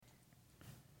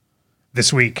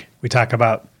This week, we talk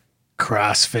about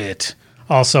CrossFit.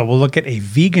 Also, we'll look at a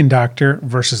vegan doctor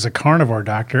versus a carnivore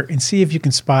doctor and see if you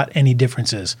can spot any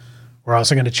differences. We're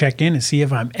also going to check in and see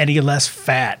if I'm any less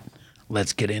fat.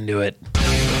 Let's get into it.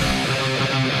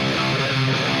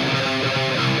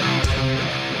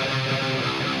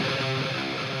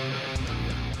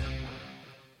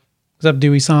 What's up,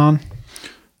 Dewey-san?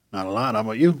 Not a lot. How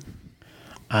about you?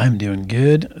 I'm doing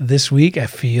good. This week, I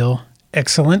feel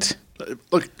excellent.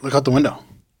 Look out the window.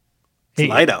 It's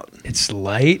light out. It's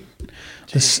light.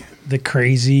 The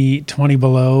crazy 20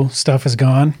 below stuff is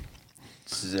gone.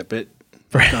 Zip it.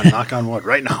 Gonna knock on wood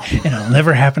right now. And it'll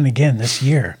never happen again this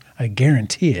year. I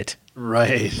guarantee it.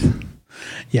 Right.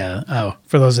 Yeah. Oh,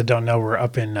 for those that don't know, we're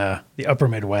up in the upper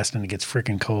Midwest and it gets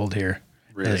freaking cold here.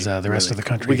 Really, as the rest of the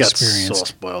country we got experienced. so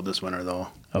spoiled this winter, though.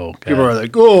 Oh, God. People are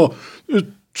like, "Oh,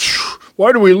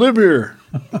 why do we live here?"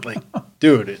 Like,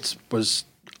 dude, it was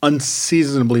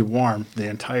unseasonably warm the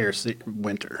entire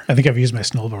winter. I think I've used my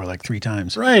snowblower like 3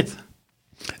 times. Right.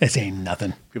 This ain't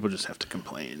nothing. People just have to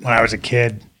complain. When I was a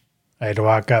kid, I had to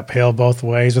walk uphill both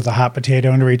ways with a hot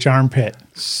potato under each armpit.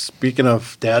 Speaking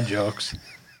of dad jokes,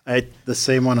 the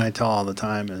same one I tell all the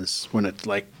time is when it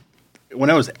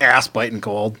was ass biting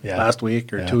cold last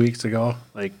week or 2 weeks ago,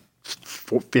 like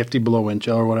 50 below wind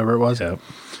chill or whatever it was. Yep.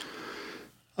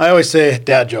 I always say,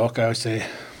 dad joke,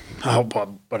 oh,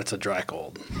 but it's a dry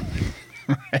cold.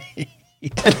 Right.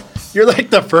 You're like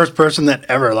the first person that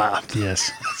ever laughed.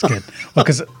 Yes, that's good. Well,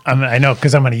 because I'm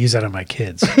going to use that on my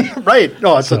kids. Right.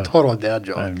 No, it's a total dad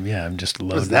joke. I'm just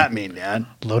loading. What does that mean, Dad?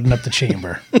 Loading up the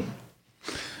chamber.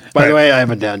 By the way, I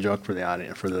have a dad joke for the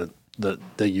audience, for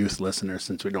the youth listeners,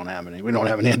 since we don't have any. We don't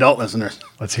have any adult listeners.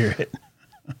 Let's hear it.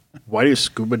 Why do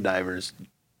scuba divers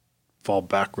fall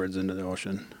backwards into the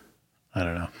ocean? I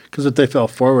don't know. Because if they fell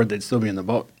forward, they'd still be in the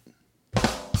boat.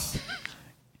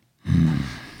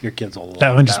 Your kids will love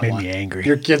that one. Just made me angry.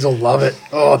 Your kids will love it.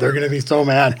 Oh, they're going to be so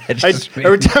mad.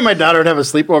 Every time my daughter would have a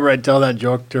sleepover, I'd tell that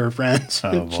joke to her friends.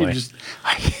 Oh, boy.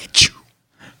 I hate you.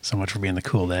 So much for being the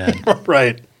cool dad.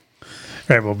 Right.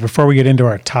 All right, well, before we get into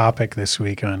our topic this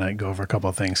week, I'm going to go over a couple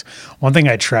of things. One thing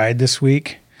I tried this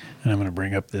week, and I'm going to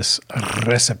bring up this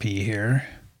recipe here.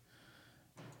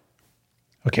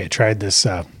 Okay, I tried this,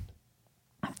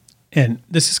 and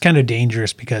this is kind of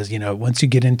dangerous because, once you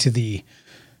get into the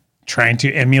trying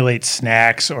to emulate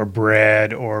snacks or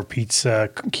bread or pizza,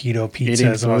 keto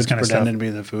pizzas, all this kind of stuff. Pretending to be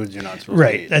the foods you're not supposed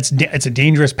to eat. Right, it's a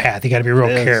dangerous path. You got to be real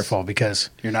careful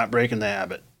because you're not breaking the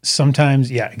habit.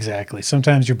 Sometimes, yeah, exactly.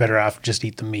 Sometimes you're better off just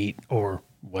eat the meat or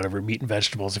whatever, meat and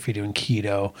vegetables if you're doing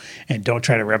keto, and don't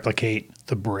try to replicate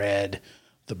the bread,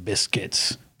 the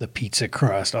biscuits, the pizza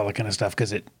crust, all that kind of stuff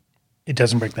because it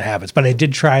doesn't break the habits. But I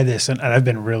did try this, and I've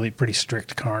been really pretty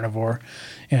strict carnivore,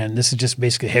 and this is just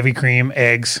basically heavy cream,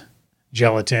 eggs,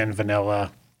 gelatin,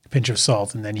 vanilla, a pinch of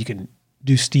salt, and then you can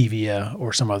do stevia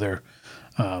or some other,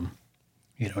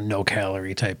 no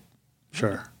calorie type.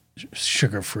 Sure.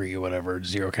 Sugar-free or whatever,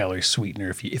 0 calorie sweetener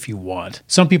if you want.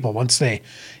 Some people, once they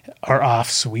are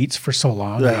off sweets for so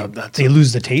long, they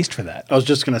lose the taste for that. I was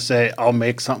just going to say, I'll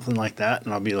make something like that,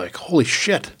 and I'll be like, holy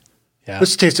shit. Yeah.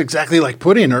 This tastes exactly like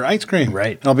pudding or ice cream.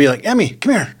 Right. And I'll be like, Emmy,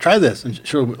 come here, try this. And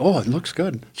she'll be, oh, it looks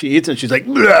good. She eats it, and she's like,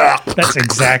 bleh. That's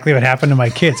exactly what happened to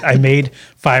my kids. I made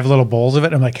 5 little bowls of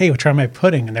it. I'm like, hey, try my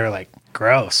pudding. And they're like,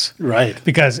 gross. Right.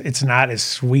 Because it's not as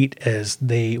sweet as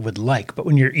they would like. But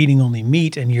when you're eating only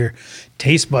meat and your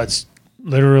taste buds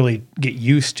literally get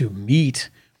used to meat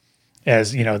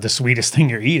as, the sweetest thing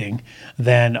you're eating,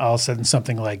 then all of a sudden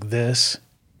something like this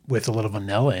with a little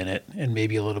vanilla in it and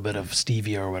maybe a little bit of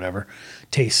stevia or whatever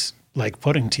tastes like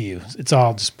pudding to you. It's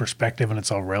all just perspective and it's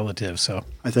all relative. So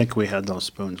I think we had those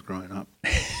spoons growing up.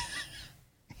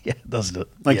 Yeah, those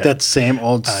that same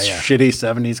old shitty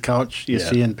 70s couch you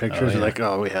see in pictures. You're like,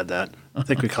 oh, we had that. I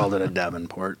think we called it a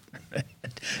Davenport.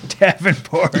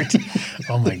 Davenport.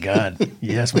 Oh my God.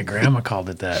 Yes, my grandma called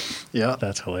it that. Yeah.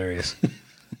 That's hilarious.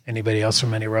 Anybody else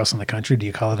from anywhere else in the country, do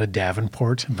you call it a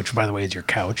Davenport? Which, by the way, is your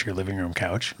couch, your living room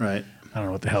couch. Right. I don't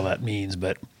know what the hell that means,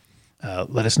 but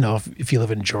let us know if you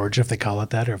live in Georgia, if they call it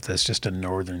that, or if that's just a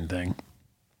northern thing.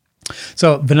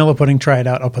 So vanilla pudding, try it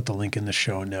out. I'll put the link in the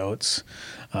show notes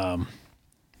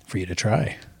for you to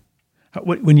try.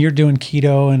 When you're doing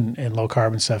keto and low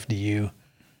carb and stuff, do you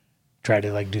try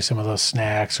to do some of those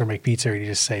snacks or make pizza, or do you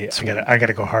just say, I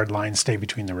gotta go hard line, stay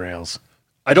between the rails?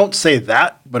 I don't say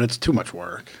that, but it's too much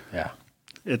work. Yeah.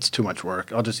 It's too much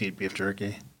work. I'll just eat beef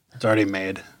jerky. It's already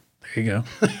made. There you go.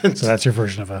 So that's your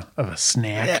version of a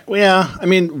snack. Yeah. I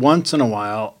mean, once in a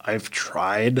while, I've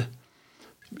tried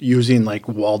using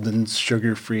Walden's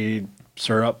sugar-free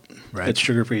syrup. Right. It's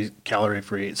sugar-free,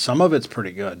 calorie-free. Some of it's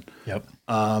pretty good. Yep.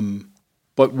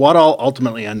 But what I'll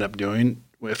ultimately end up doing,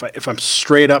 if I'm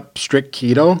strict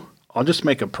keto, I'll just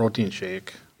make a protein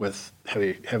shake with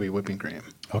heavy whipping cream.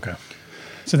 Okay.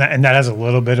 So that has a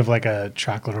little bit of like a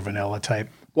chocolate or vanilla type.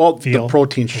 Well, feel, the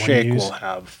protein shake will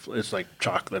have, it's like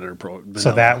chocolate or vanilla.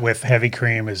 So that with heavy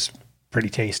cream is pretty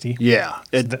tasty. Yeah.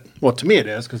 Well, to me it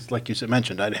is, because like you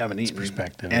mentioned, I haven't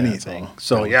eaten anything.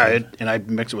 So and I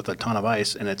mix it with a ton of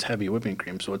ice, and it's heavy whipping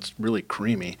cream, so it's really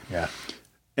creamy. Yeah.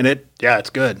 And it's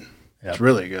good. Yep. It's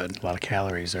really good. A lot of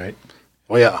calories, right?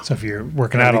 Oh, yeah. So if you're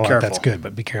working out a lot, that's good,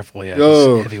 but be careful. Yeah.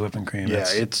 Heavy whipping cream. Yeah.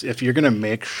 If you're going to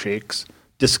make shakes,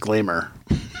 disclaimer,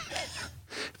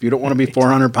 if you don't want to be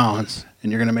 400 pounds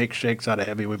and you're going to make shakes out of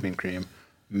heavy whipping cream,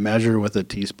 measure with a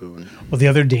teaspoon. Well, the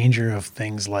other danger of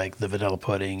things like the vanilla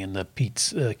pudding and the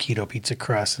keto pizza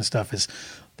crust and stuff is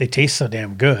they taste so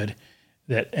damn good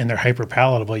and they're hyper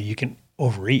palatable. You can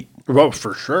overeat. Well,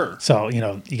 for sure. So, you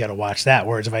got to watch that.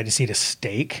 Whereas if I just eat a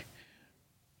steak,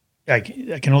 I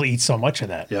can only eat so much of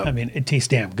that. Yep. I mean, it tastes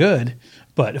damn good,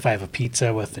 but if I have a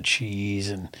pizza with the cheese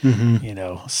and,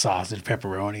 sausage,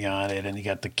 pepperoni on it, and you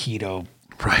got the keto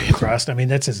crust, I mean,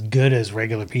 that's as good as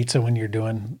regular pizza when you're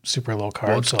doing super low carb.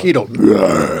 Well, it's keto.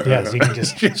 Yeah, so you can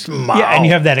just and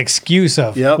you have that excuse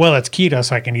of, well, it's keto,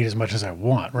 so I can eat as much as I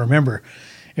want. Remember,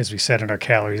 as we said in our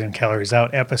calories in, calories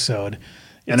out episode,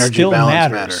 energy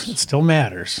balance matters. It still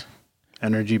matters.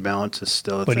 Energy balance is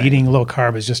still a thing. But eating low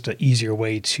carb is just an easier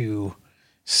way to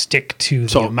stick to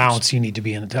the amounts you need to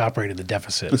be in to operate in the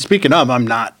deficit. And speaking of, I'm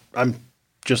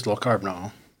just low carb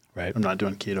now. Right. I'm not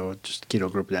doing keto. Just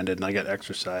keto group ended, and I got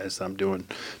exercise. I'm doing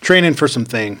training for some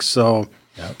things. So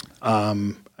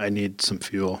I need some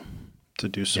fuel to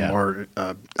do some more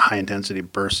high intensity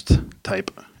burst type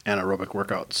anaerobic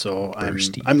workouts. So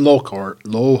I'm low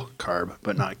carb,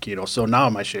 but not keto. So now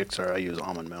my shakes I use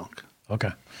almond milk.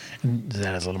 Okay. And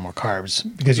that has a little more carbs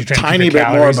because you're trying tiny to keep bit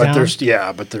more,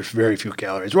 but there's very few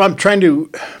calories. Well, I'm not trying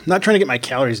to get my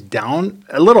calories down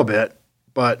a little bit,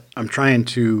 but I'm trying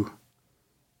to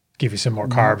give you some more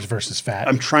carbs versus fat.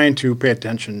 I'm trying to pay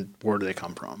attention where do they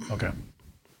come from. Okay.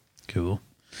 Cool.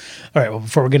 All right. Well,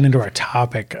 before we get into our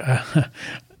topic,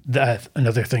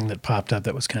 another thing that popped up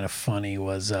that was kind of funny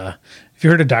was, have you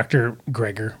heard of Dr.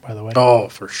 Greger, by the way? Oh,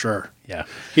 for sure. Yeah.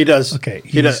 He does. Okay.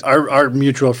 He does. Our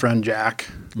mutual friend, Jack,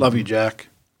 love you, Jack.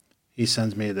 He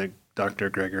sends me the Dr.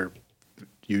 Greger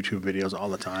YouTube videos all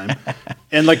the time.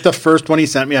 And like the first one he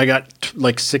sent me, I got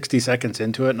like 60 seconds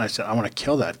into it, and I said, I want to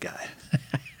kill that guy.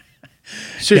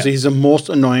 Seriously, he's the most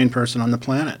annoying person on the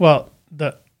planet. Well,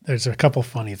 there's a couple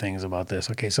funny things about this.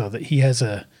 Okay, so he has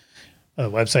a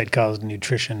website called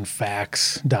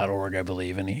nutritionfacts.org, I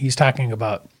believe, and he's talking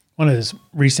about one of his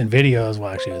recent videos. Well,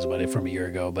 actually, it was from a year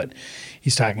ago, but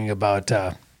he's talking about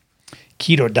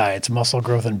keto diets, muscle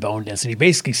growth, and bone density.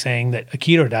 Basically saying that a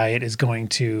keto diet is going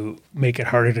to make it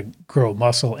harder to grow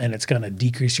muscle, and it's going to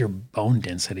decrease your bone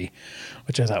density,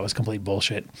 which I thought was complete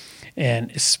bullshit. And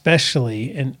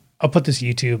especially, and I'll put this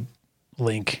YouTube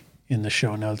link in the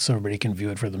show notes so everybody can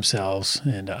view it for themselves.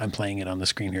 And I'm playing it on the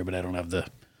screen here, but I don't have the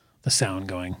sound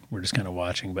going. We're just kind of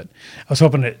watching. But I was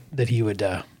hoping that he would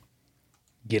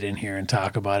get in here and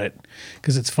talk about it,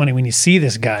 because it's funny when you see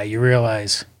this guy, you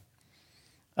realize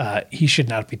he should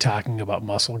not be talking about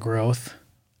muscle growth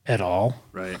at all.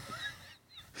 Right.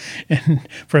 And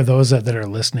for those that are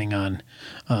listening on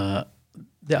the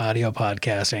audio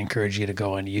podcast, I encourage you to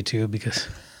go on YouTube, because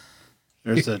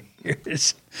we're going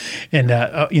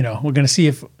to see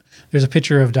if there's a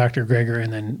picture of Dr. Greger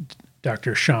and then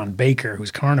Dr. Shawn Baker, who's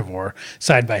carnivore,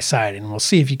 side by side, and we'll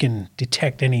see if you can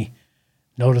detect any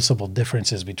noticeable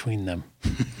differences between them.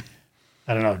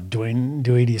 I don't know.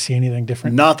 Dewey, do you see anything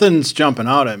different? Nothing's jumping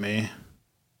out at me.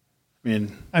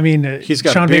 I mean, he's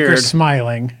got Shawn a beard. Baker's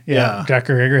smiling. Yeah.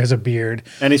 Dr. Greger has a beard.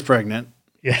 And he's pregnant.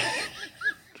 Yeah.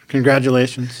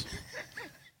 Congratulations.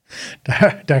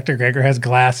 Dr. Greger has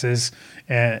glasses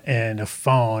and a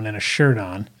phone and a shirt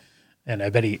on. And I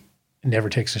bet he never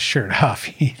takes his shirt off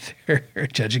either,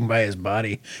 judging by his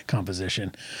body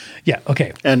composition. Yeah,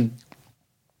 okay. And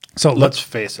so let's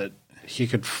face it, he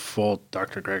could fold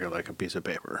Dr. Greger like a piece of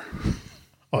paper.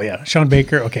 Oh, yeah. Shawn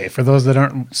Baker. Okay, for those that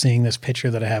aren't seeing this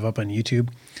picture that I have up on YouTube,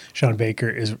 Shawn Baker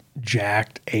is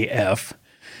jacked AF.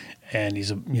 And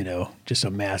he's just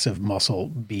a massive muscle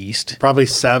beast. Probably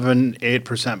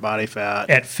 7-8% body fat.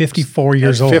 At 54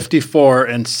 years old. 54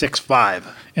 and 6'5".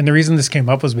 And the reason this came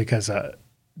up was because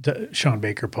Shawn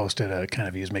Baker posted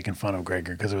he was making fun of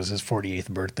Greger because it was his 48th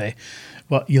birthday.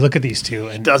 Well, you look at these two,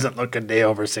 and he doesn't look a day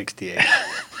over 68.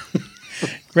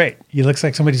 Right. He looks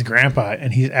like somebody's grandpa,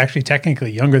 and he's actually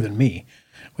technically younger than me,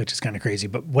 which is kind of crazy,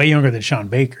 but way younger than Shawn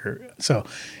Baker. So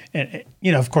And,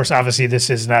 of course, obviously this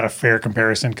is not a fair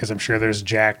comparison because I'm sure there's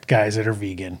jacked guys that are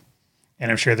vegan. And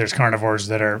I'm sure there's carnivores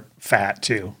that are fat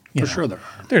too. For sure there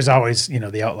are. There's always,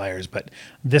 the outliers. But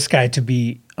this guy to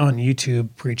be on YouTube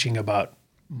preaching about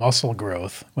muscle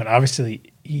growth when obviously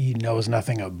he knows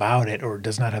nothing about it or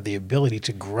does not have the ability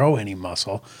to grow any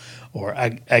muscle, or I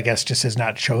guess just has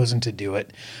not chosen to do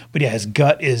it. But yeah, his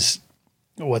gut is,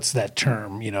 what's that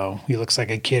term? He looks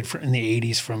like a kid in the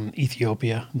 80s from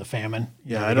Ethiopia, the famine.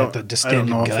 Yeah, I don't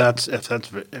know gut. if that's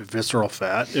visceral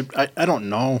fat. I don't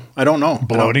know. I don't know.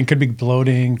 Bloating could be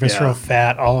bloating, visceral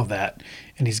fat, all of that.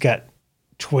 And he's got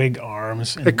twig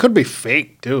arms. It could be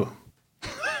fake too.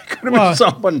 Could have been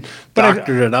someone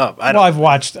doctored it up. I've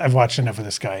watched enough of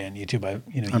this guy on YouTube. I'm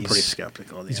pretty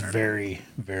skeptical of the internet. He's very,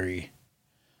 very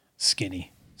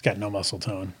skinny. He's got no muscle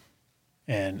tone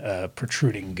and a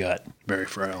protruding gut. Very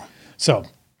frail. So,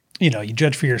 you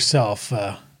judge for yourself.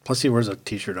 Plus, he wears a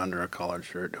T-shirt under a collared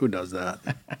shirt. Who does that?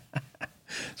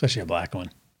 Especially a black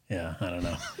one. Yeah, I don't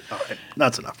know. All right,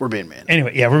 that's enough. We're being mean.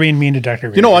 Anyway, we're being mean to Dr.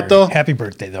 Reader. You know what, though? Happy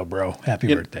birthday, though, bro.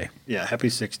 Happy birthday. Yeah, happy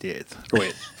 68th. Or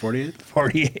wait, 48th?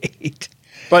 48.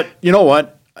 But you know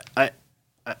what?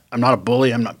 I'm not a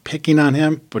bully. I'm not picking on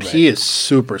him, but he is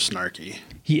super snarky.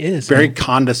 He is. Very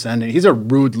condescending. He's a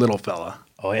rude little fella.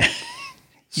 Oh, yeah.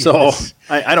 So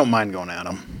I don't mind going at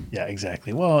him. Yeah,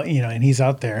 exactly. Well, and he's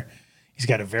out there. He's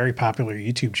got a very popular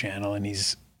YouTube channel, and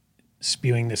he's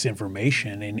spewing this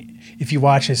information. And if you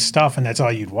watch his stuff and that's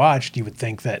all you'd watched, you would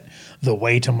think that the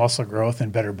way to muscle growth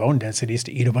and better bone density is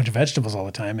to eat a bunch of vegetables all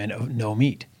the time and no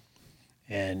meat.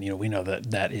 And, we know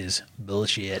that is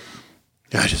bullshit.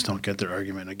 Yeah, I just don't get their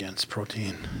argument against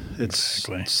protein. It's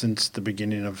since the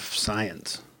beginning of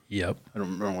science. Yep. I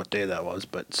don't remember what day that was,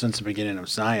 but since the beginning of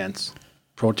science,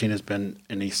 protein has been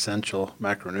an essential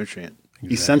macronutrient,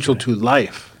 essential to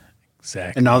life.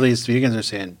 Exactly. And now these vegans are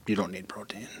saying, you don't need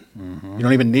protein. Mm-hmm. You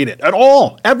don't even need it at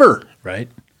all, ever. Right.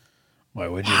 Why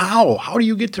would you? How? How do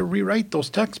you get to rewrite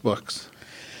those textbooks?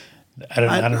 I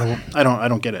don't know. I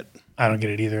don't get it. I don't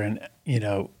get it either. And,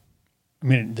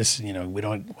 this, we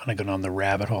don't want to go down the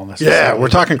rabbit hole necessarily. Yeah, we're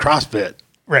talking CrossFit.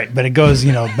 Right. But it goes,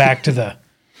 back to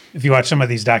if you watch some of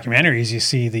these documentaries, you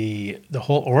see the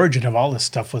whole origin of all this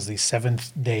stuff was the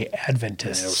Seventh-day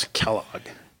Adventists. Yeah, it was Kellogg.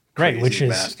 Right, which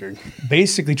is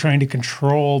basically trying to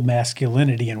control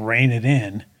masculinity and rein it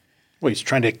in. Well, he's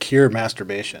trying to cure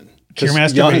masturbation. Because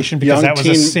that was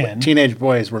a sin. Teenage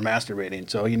boys were masturbating,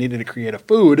 so he needed to create a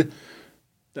food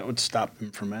that would stop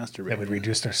them from masturbating. That would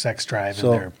reduce their sex drive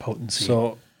and their potency.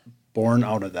 So, born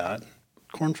out of that,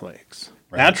 cornflakes.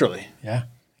 Right. Naturally. Yeah.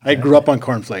 I grew up on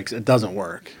cornflakes. It doesn't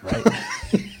work. Right.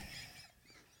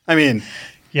 I mean...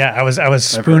 Yeah, I was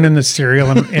spooning the cereal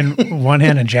in one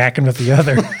hand and jacking with the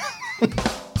other.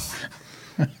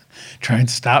 Try and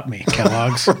stop me,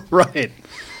 Kellogg's. Right.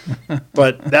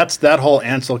 But that's that whole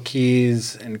Ansel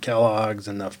Keys and Kellogg's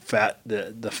and the fat,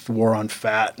 the war on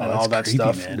fat and all that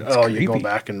stuff. Man. You go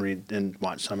back and read and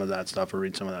watch some of that stuff or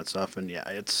read some of that stuff, and yeah,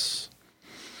 it's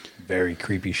very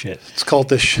creepy shit. It's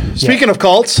cultish. Speaking of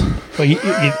cults, well, you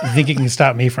think you can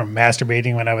stop me from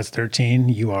masturbating when I was 13?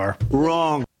 You are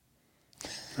wrong.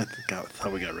 I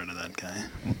thought we got rid of that guy.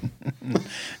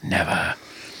 Never.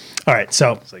 All right,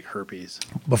 so it's like herpes.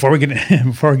 Before we get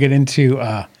into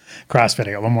CrossFit,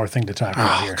 I got one more thing to talk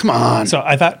about here. Come on. So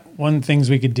I thought one of the things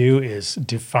we could do is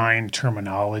define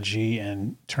terminology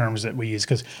and terms that we use.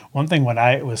 Because one thing when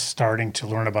I was starting to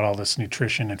learn about all this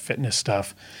nutrition and fitness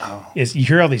stuff is you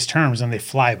hear all these terms and they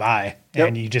fly by,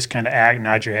 and you just kind of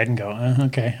nod your head and go,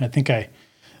 okay, I think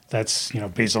that's,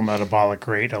 basal metabolic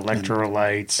rate,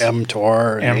 electrolytes,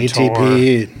 mTOR, and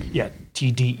ATP. Yeah,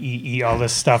 TDEE, all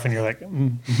this stuff. And you're like,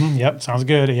 yep, sounds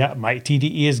good. Yeah, my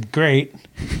TDE is great.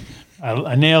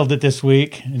 I nailed it this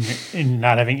week, and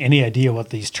not having any idea what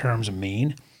these terms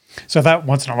mean. So I thought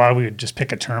once in a while we would just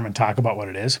pick a term and talk about what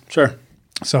it is. Sure.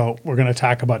 So we're going to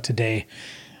talk about today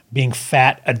being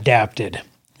fat adapted.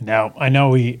 Now, I know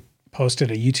we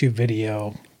posted a YouTube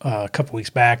video a couple weeks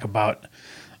back about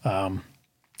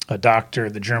a doctor,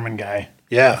 the German guy.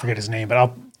 Yeah. I forget his name, but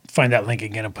I'll find that link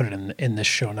again and put it in the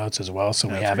show notes as well. So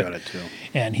we have it too.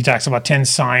 And he talks about 10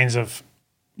 signs of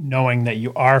knowing that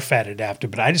you are fat adapted.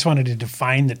 But I just wanted to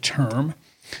define the term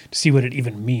to see what it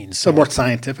even means. So more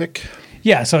scientific?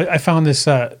 Yeah. So I found this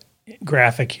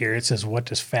graphic here. It says, what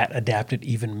does fat adapted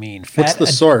even mean? What's the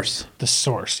source? The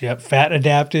source. Yep. Fat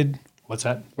adapted. What's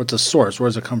that? What's the source? Where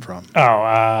does it come from?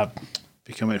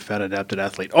 Becoming a fat adapted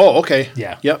athlete. Oh, okay.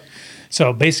 Yeah. Yep.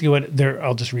 So basically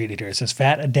I'll just read it here. It says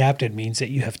fat adapted means that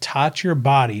you have taught your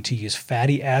body to use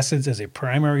fatty acids as a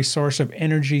primary source of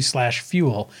energy /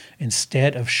 fuel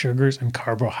instead of sugars and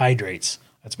carbohydrates.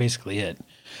 That's basically it.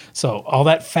 So all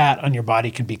that fat on your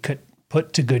body can be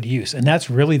put to good use. And that's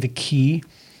really the key.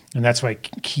 And that's why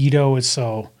keto is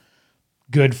so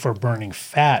good for burning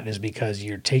fat, is because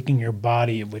you're taking your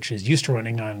body, which is used to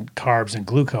running on carbs and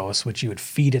glucose, which you would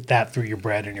feed it that through your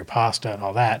bread and your pasta and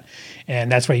all that. And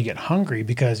that's why you get hungry,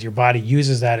 because your body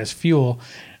uses that as fuel.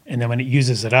 And then when it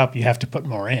uses it up, you have to put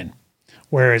more in.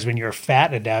 Whereas when you're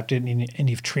fat adapted and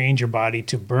you've trained your body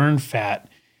to burn fat,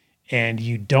 and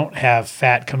you don't have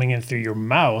fat coming in through your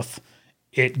mouth,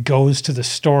 it goes to the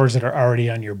stores that are already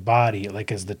on your body.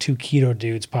 Like, as the Two Keto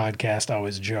Dudes podcast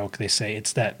always joke, they say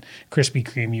it's that Krispy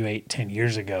Kreme you ate 10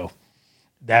 years ago.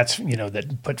 That's,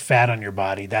 that put fat on your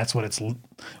body. That's what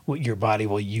your body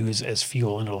will use as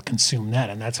fuel, and it'll consume that.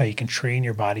 And that's how you can train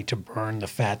your body to burn the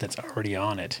fat that's already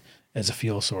on it as a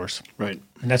fuel source. Right.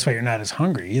 And that's why you're not as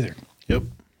hungry either. Yep.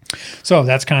 So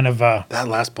that's kind of that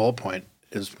last bullet point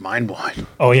is mind-blowing.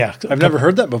 Oh, yeah. I've never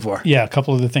heard that before. Yeah, a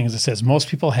couple of the things it says. Most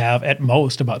people have, at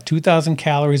most, about 2,000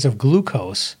 calories of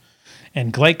glucose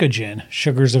and glycogen,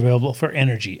 sugars available for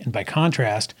energy. And by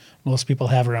contrast, most people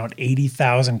have around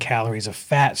 80,000 calories of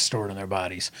fat stored in their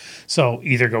bodies. So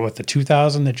either go with the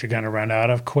 2,000 that you're going to run out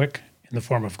of quick in the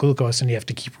form of glucose, and you have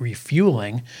to keep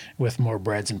refueling with more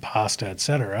breads and pasta,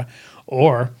 etc.,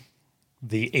 or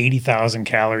the 80,000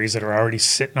 calories that are already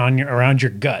sitting on around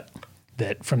your gut,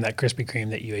 that from that Krispy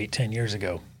Kreme that you ate 10 years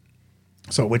ago.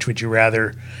 So which would you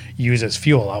rather use as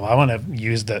fuel? I want to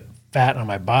use the fat on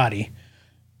my body.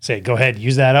 Say, go ahead,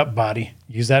 use that up, body.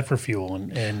 Use that for fuel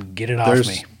and get it off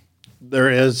me.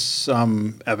 There is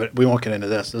some evidence. We won't get into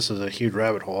this. This is a huge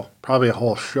rabbit hole, probably a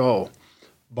whole show.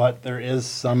 But there is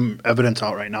some evidence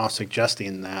out right now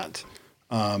suggesting that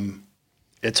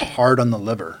it's hard on the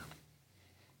liver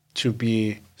to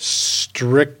be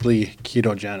strictly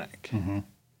ketogenic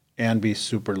and be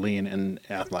super lean and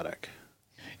athletic.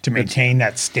 To maintain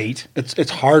that state? It's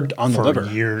hard on the liver.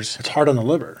 For years. It's hard on the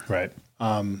liver. Right.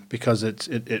 Because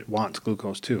it wants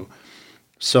glucose too.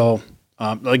 So,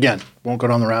 again, won't go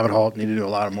down the rabbit hole. Need to do a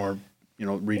lot of more,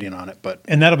 reading on it.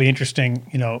 And that'll be interesting,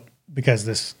 because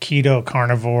this keto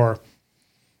carnivore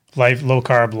low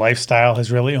carb lifestyle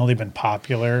has really only been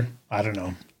popular, I don't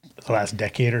know, the last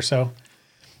decade or so.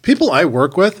 People I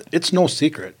work with, it's no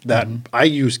secret that I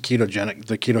use the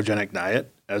ketogenic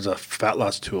diet as a fat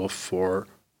loss tool for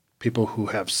people who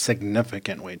have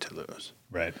significant weight to lose.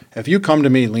 Right. If you come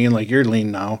to me lean like you're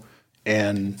lean now,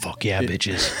 and fuck yeah,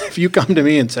 bitches. If you come to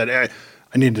me and said, hey,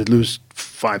 I need to lose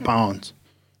 5 pounds,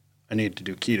 I need to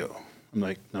do keto. I'm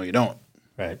like, no, you don't.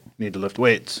 Right. You need to lift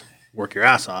weights, work your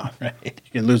ass off. Right.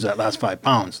 You can lose that last 5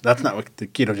 pounds. That's not what the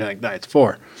ketogenic diet's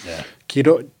for. Yeah.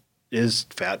 Keto is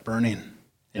fat burning,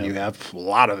 and you have a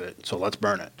lot of it, so let's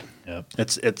burn it. Yep.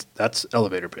 That's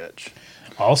elevator pitch.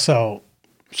 Also,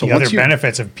 the other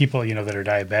benefits of people, that are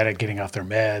diabetic, getting off their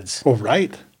meds. Oh,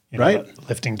 right.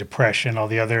 Lifting depression, all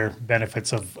the other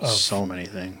benefits of so many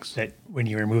things. That when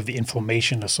you remove the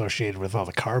inflammation associated with all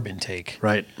the carb intake.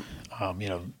 Right.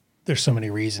 There's so many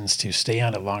reasons to stay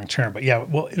on it long term. But yeah,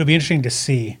 well, it'll be interesting to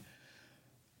see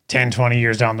 10, 20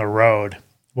 years down the road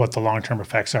what the long-term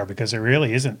effects are, because there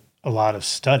really isn't a lot of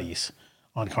studies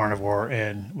on carnivore,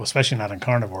 and especially not on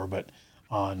carnivore, but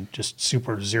on just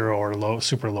super zero or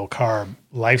super low carb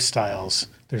lifestyles.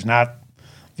 There's not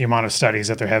the amount of studies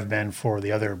that there have been for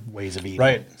the other ways of eating.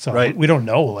 Right. So we don't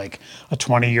know, like a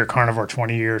 20-year carnivore,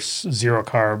 20-year zero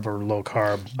carb or low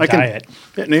carb diet.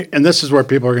 And this is where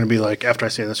people are going to be like, after I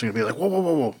say this, they're going to be like,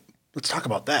 whoa. Let's talk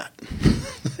about that.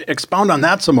 Expound on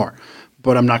that some more.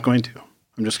 But I'm not going to.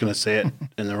 I'm just going to say it,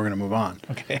 and then we're going to move on.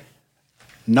 Okay.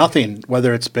 Nothing,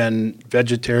 whether it's been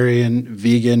vegetarian,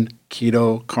 vegan,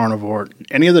 keto, carnivore,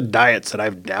 any of the diets that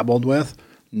I've dabbled with,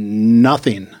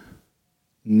 nothing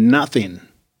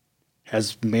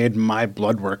has made my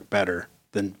blood work better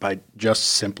than by just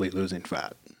simply losing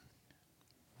fat.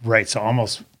 Right. So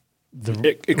almost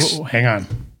hang on.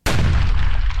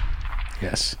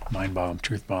 Yes. Mind bomb,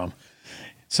 truth bomb.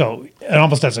 So it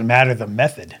almost doesn't matter the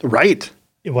method. Right.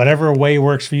 Whatever way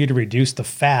works for you to reduce the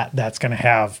fat, that's going to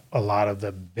have a lot of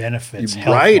the benefits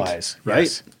health-wise. Right.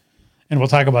 Yes. And we'll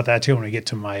talk about that too when we get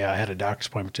to my, I had a doctor's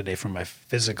appointment today for my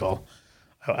physical.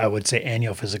 I would say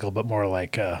annual physical, but more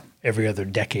like every other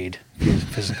decade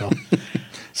physical.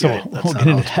 So that's we'll get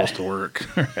into that. Supposed to work.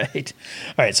 Right.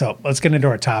 All right. So let's get into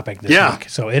our topic this week.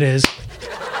 So it is. It's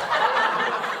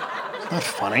not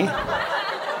funny.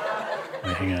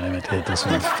 Wait, hang on. I meant to hit this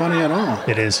one. It's not funny at all.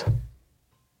 It is.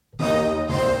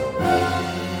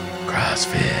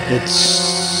 CrossFit. It's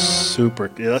super.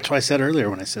 Yeah, that's why I said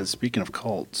earlier when I said, speaking of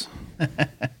cults,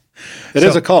 it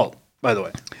is a cult, by the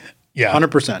way. Yeah.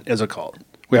 100% is a cult.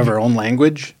 We have our own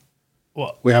language.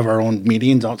 Well, we have our own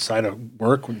meetings outside of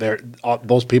work.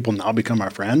 Those people now become our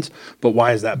friends. But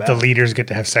why is that bad? the leaders get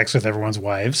to have sex with everyone's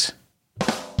wives.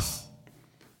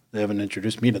 They haven't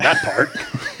introduced me to that part,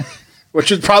 which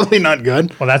is probably not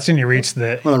good. Well, that's when you reach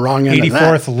the On the wrong end of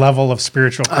 84th level of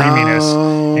spiritual creaminess,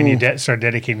 and you start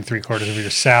dedicating 3/4 of your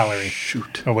salary.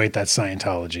 Shoot. Await that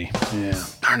Scientology. Yeah.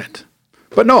 Darn it.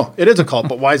 But no, it is a cult.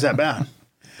 But why is that bad?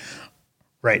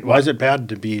 Right. Why is it bad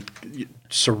to be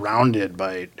surrounded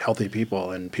by healthy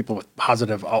people and people with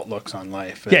positive outlooks on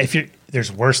life? Yeah,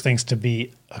 there's worse things to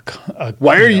be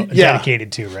Why are you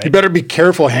dedicated to, right? You better be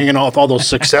careful hanging out with all those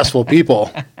successful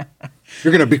people.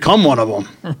 You're going to become one of them.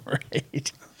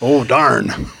 Right. Oh,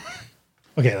 darn.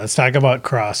 Okay, let's talk about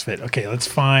CrossFit. Okay, let's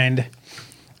find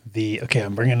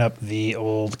I'm bringing up the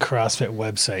old CrossFit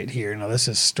website here. Now, this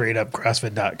is straight up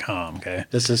CrossFit.com, okay?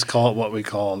 This is called what we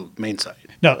call main site.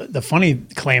 No, the funny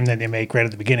claim that they make right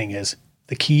at the beginning is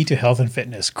the key to health and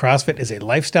fitness. CrossFit is a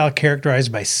lifestyle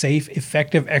characterized by safe,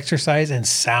 effective exercise and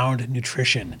sound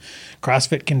nutrition.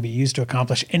 CrossFit can be used to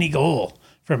accomplish any goal,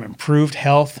 from improved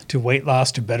health to weight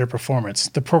loss to better performance.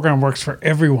 The program works for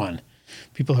everyone.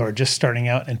 People who are just starting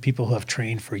out and people who have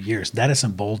trained for years. That is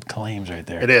some bold claims right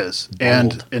there. It is.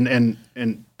 Bold. And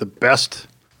the best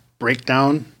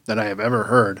breakdown that I have ever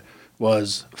heard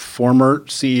was former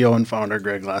CEO and founder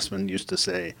Greg Glassman used to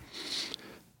say,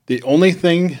 the only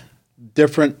thing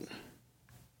different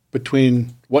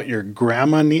between what your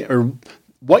grandma needs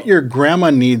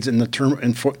in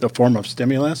the form of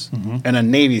stimulus and a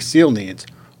Navy SEAL needs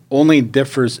only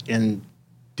differs in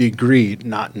degree,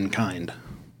 not in kind.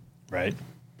 Right.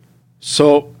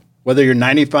 So whether you're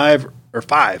 95 or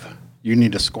 5, you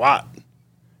need to squat.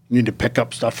 You need to pick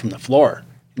up stuff from the floor.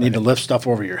 You need to lift stuff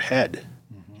over your head.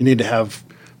 You need to have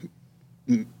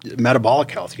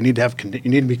metabolic health. You need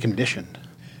to be conditioned.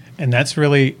 And that's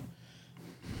really,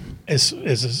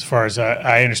 as far as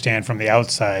I understand from the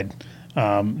outside,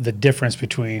 the difference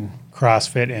between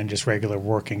CrossFit and just regular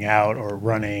working out or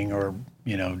running or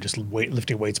just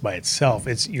lifting weights by itself.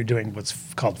 You're doing what's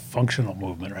called functional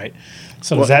movement, right?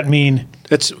 So does that mean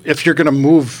it's if you're going to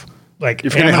move? Like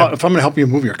if I'm going to help you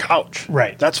move your couch,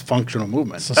 right? That's functional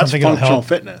movement. So that's functional help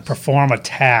fitness. Perform a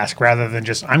task rather than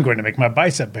just I'm going to make my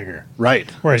bicep bigger, right?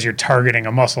 Whereas you're targeting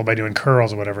a muscle by doing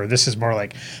curls or whatever. This is more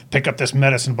like pick up this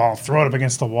medicine ball, throw it up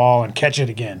against the wall, and catch it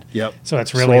again. Yep. So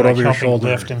it's really like helping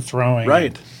lift and throwing,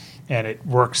 right? And it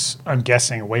works, I'm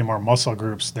guessing, way more muscle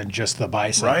groups than just the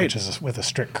bicep, which is with a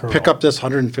strict curl. Pick up this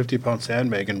 150-pound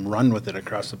sandbag and run with it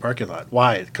across the parking lot.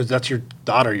 Why? Because that's your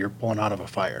daughter you're pulling out of a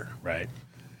fire. Right.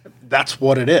 That's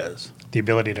what it is. The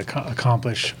ability to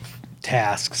accomplish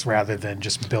tasks rather than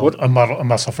just build a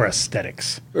muscle for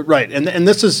aesthetics. Right. And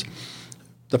this is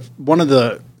one of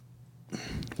the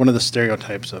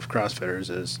stereotypes of CrossFitters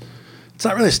is it's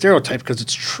not really a stereotype because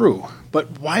it's true.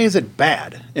 But why is it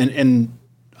bad? And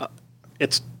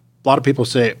it's a lot of people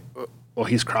say, well,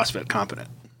 he's CrossFit competent.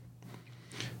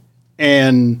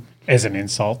 And as an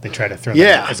insult, they try to throw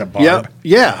that as a barb.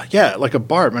 Yeah, like a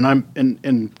barb. And I'm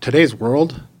in today's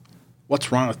world,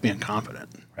 what's wrong with being confident?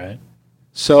 Right.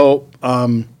 So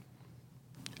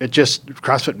it just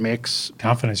CrossFit makes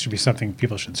confidence should be something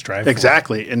people should strive for.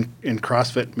 Exactly. And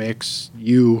CrossFit makes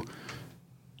you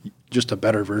just a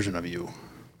better version of you.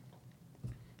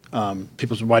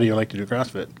 People say, why do you like to do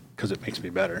CrossFit? Because it makes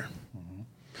me better.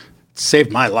 It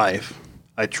saved my life.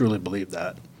 I truly believe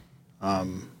that.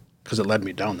 Because it led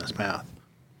me down this path.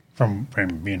 From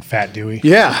being fat Dewey?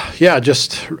 Yeah,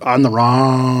 just on the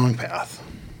wrong path.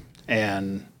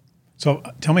 And so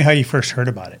tell me how you first heard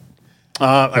about it.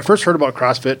 I first heard about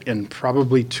CrossFit in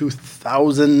probably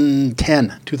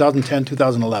 2010,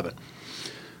 2011.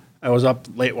 I was up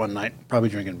late one night, probably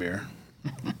drinking beer.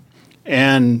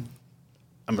 And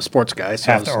I'm a sports guy.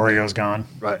 So half the Oreo's gone.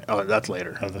 Right. Oh, that's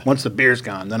later. Once the beer's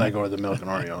gone, then I go to the milk and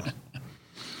Oreos.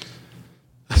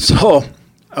 So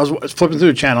I was flipping through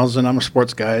the channels, and I'm a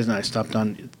sports guy, and I stopped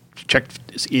on, checked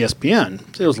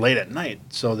ESPN. It was late at night,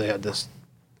 so they had this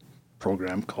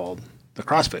program called the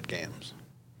CrossFit Games.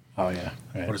 Oh, yeah.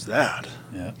 Right. What is that?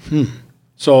 Yeah.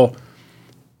 So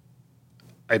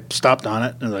I stopped on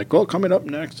it, and like, well, coming up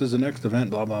next is the next event,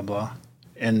 blah, blah, blah.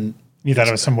 And you thought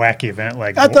it was some wacky event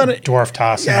like dwarf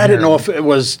tossing? Yeah, I didn't know if it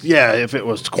was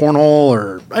cornhole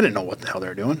or I didn't know what the hell they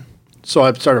were doing. So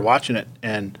I started watching it,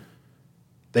 and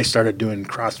they started doing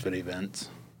CrossFit events.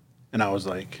 And I was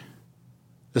like,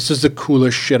 this is the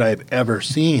coolest shit I've ever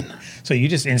seen. So you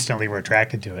just instantly were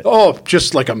attracted to it? Oh,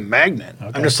 just like a magnet.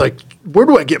 Okay. I'm just like, where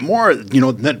do I get more?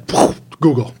 Then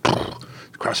Google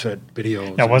CrossFit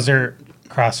videos. Now, was there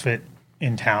CrossFit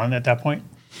in town at that point?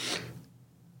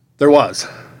 There was.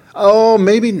 Oh,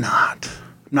 maybe not.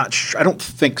 I don't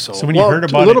think so. So when you heard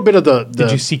about a little bit of the,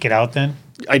 did you seek it out then?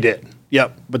 I did.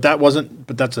 Yep. But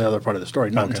that's the other part of the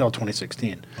story. Not until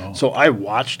 2016. Oh. So I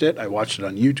watched it. I watched it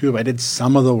on YouTube. I did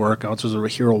some of the workouts. There's a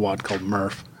hero WOD called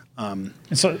Murph. And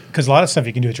so, because a lot of stuff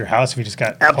you can do at your house if you just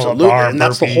got absolutely, bar, and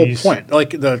that's the whole point. Like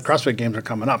the CrossFit Games are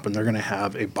coming up, and they're going to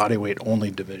have a bodyweight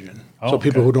only division. So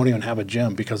people who don't even have a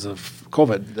gym because of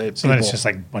COVID, then it's just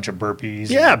like a bunch of burpees.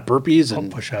 Yeah, burpees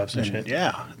and push-ups and shit.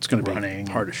 Yeah, it's going to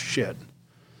be hard as shit.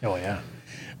 Oh yeah,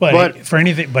 but for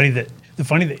anybody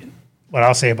what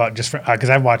I'll say about just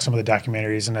because I've watched some of the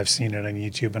documentaries and I've seen it on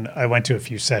YouTube, and I went to a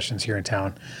few sessions here in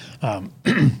town.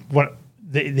 What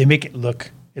they make it look.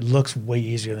 It looks way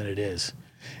easier than it is.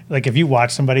 Like if you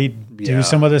watch somebody do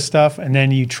some of this stuff and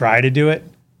then you try to do it,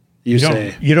 you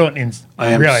don't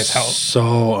realize how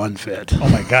so unfit. Oh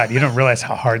my God, you don't realize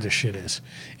how hard this shit is.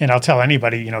 And I'll tell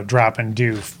anybody, drop and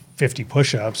do 50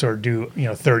 push-ups or do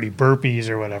 30 burpees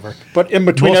or whatever. But in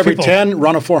between every 10,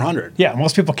 run a 400. Yeah,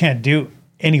 most people can't do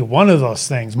any one of those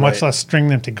things, much less string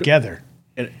them together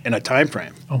in a time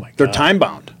frame. Oh my God, they're time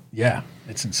bound. Yeah,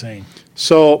 it's insane.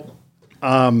 So.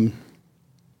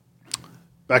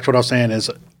 Back to what I was saying is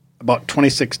about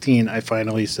 2016, I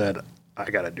finally said, I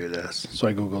got to do this. So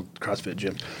I Googled CrossFit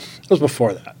gyms. It was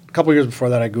before that. A couple of years before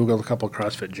that, I Googled a couple of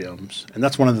CrossFit gyms. And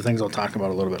that's one of the things I'll talk about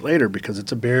a little bit later because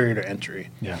it's a barrier to entry.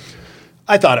 Yeah.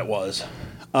 I thought it was.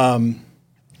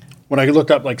 When I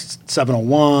looked up like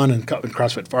 701 and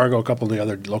CrossFit Fargo, a couple of the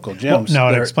other local gyms.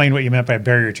 Well, no, explain what you meant by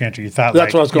barrier to entry. You thought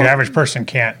that's what I was going. Your average person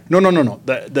can't. No.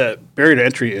 The barrier to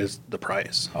entry is the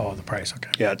price. Oh, the price.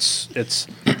 Okay. Yeah,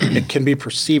 it can be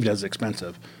perceived as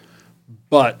expensive,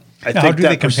 but I think how do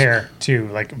they compare to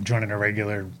like joining a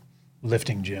regular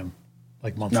lifting gym,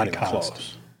 like monthly not even cost?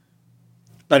 Close.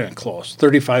 Not even close.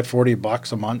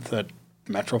 $35-$40 a month at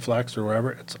Metroflex or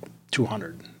wherever. It's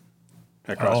 $200.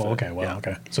 Oh, okay. Well,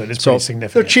 okay. So it is pretty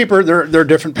significant. They're cheaper. They're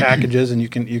different packages, and you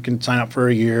can sign up for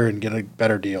a year and get a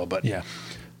better deal. But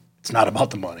it's not about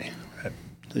the money. Right.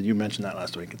 You mentioned that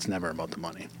last week. It's never about the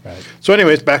money. Right. So,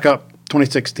 anyways, back up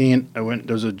 2016. I went.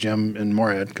 There was a gym in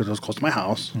Moorhead because it was close to my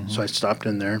house, so I stopped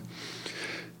in there.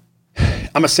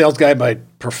 I'm a sales guy by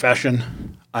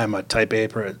profession. I'm a Type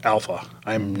A alpha.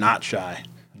 I'm not shy.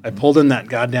 I pulled in that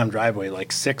goddamn driveway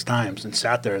like 6 times and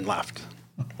sat there and left.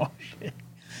 Oh shit.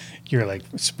 You're like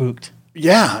spooked.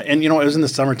 Yeah, and it was in the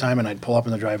summertime, and I'd pull up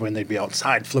in the driveway, and they'd be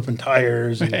outside flipping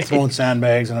tires and throwing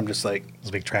sandbags, and I'm just like,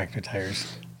 those big tractor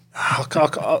tires. I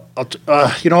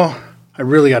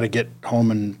really got to get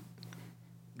home and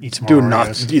eat some more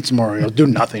Oreos, do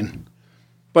nothing.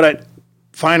 But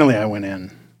I went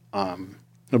in.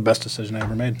 The best decision I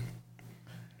ever made.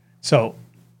 So,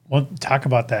 we'll talk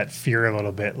about that fear a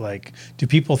little bit. Like, do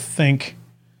people think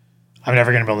I'm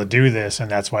never going to be able to do this,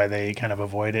 and that's why they kind of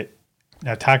avoid it?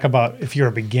 Now, talk about if you're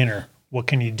a beginner, what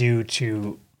can you do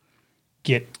to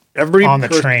get on the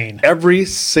train? Every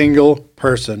single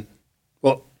person.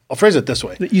 Well, I'll phrase it this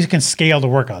way: you can scale the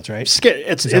workouts, right?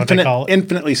 It's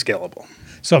infinitely scalable.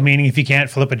 So, meaning if you can't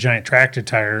flip a giant tractor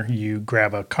tire, you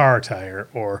grab a car tire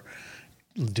or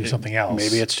do something else.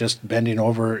 Maybe it's just bending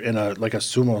over in a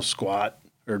sumo squat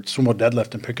or sumo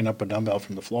deadlift and picking up a dumbbell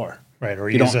from the floor. Right,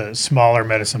 or use a smaller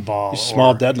medicine ball.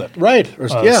 Small deadlift. Right. Or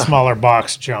smaller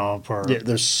box jump. Or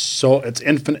it's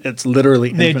infinite. It's literally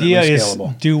infinitely scalable. The idea is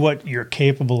do what you're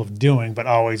capable of doing, but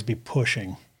always be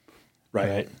pushing.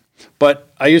 Right.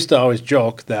 But I used to always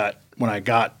joke that when I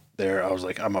got there, I was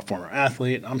like, I'm a former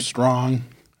athlete. I'm strong.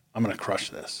 I'm going to crush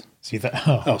this. So that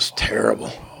was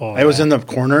terrible. I was in the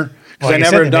corner because I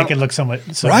never done. Make it look so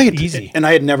easy. And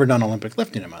I had never done Olympic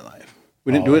lifting in my life.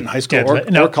 We didn't do it in high school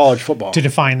or college football. To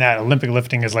define that, Olympic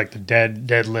lifting is like the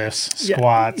deadlifts,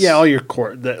 squats. Yeah, all your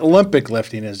core. The Olympic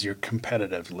lifting is your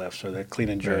competitive lifts, or the clean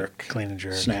and jerk,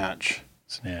 snatch.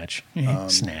 Snatch. Yeah.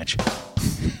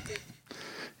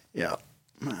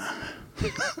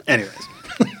 Anyways.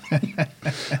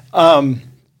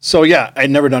 So yeah, I'd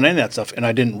never done any of that stuff, and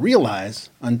I didn't realize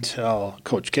until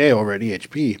Coach K over at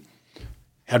EHP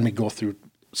had me go through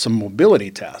some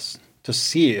mobility tests to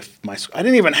see if I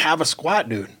didn't even have a squat,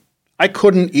 dude. I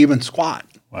couldn't even squat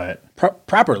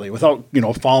properly without,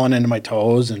 falling into my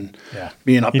toes and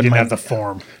being up. You didn't have the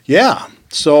form. Yeah.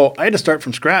 So I had to start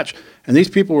from scratch. And these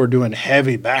people were doing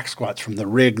heavy back squats from the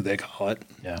rig, they call it.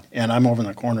 Yeah. And I'm over in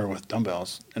the corner with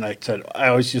dumbbells. And I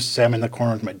always used to say I'm in the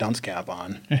corner with my dunce cap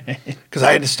on because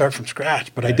I had to start from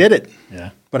scratch. But I did it. Yeah.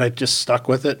 But I just stuck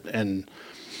with it. And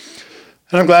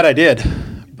I'm glad I did.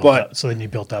 So then you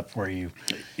built up where you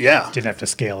didn't have to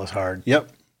scale as hard. Yep.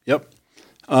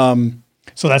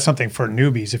 So that's something for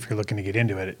newbies if you're looking to get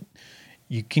into it.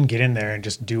 You can get in there and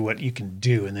just do what you can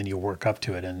do, and then you work up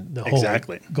to it. And the whole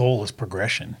goal is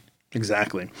progression.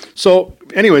 Exactly. So,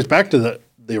 anyways, back to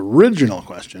the original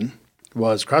question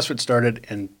was CrossFit started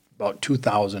in about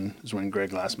 2000 is when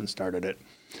Greg Glassman started it.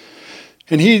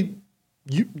 And he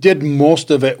did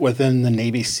most of it within the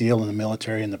Navy SEAL and the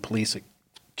military and the police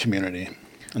community.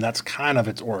 And that's kind of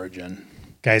its origin.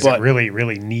 Guys that really,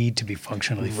 really need to be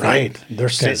functionally fit. Right.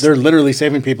 They're literally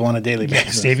saving people on a daily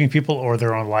basis. Saving people or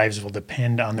their own lives will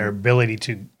depend on their ability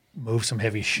to move some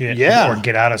heavy shit or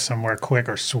get out of somewhere quick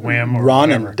or swim or run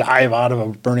whatever. And dive out of a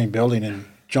burning building and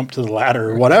jump to the ladder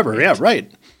or whatever. Yeah,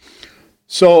 right.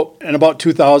 So in about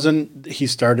 2000, he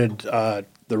started the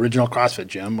original CrossFit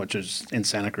gym, which is in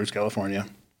Santa Cruz, California.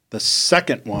 The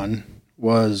second one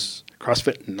was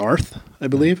CrossFit North, I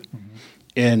believe,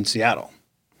 in Seattle.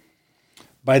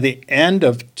 By the end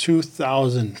of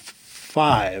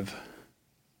 2005,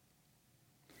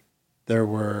 there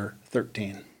were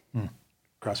 13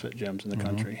 CrossFit gyms in the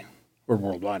country, or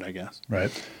worldwide, I guess.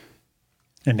 Right.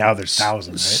 And now there's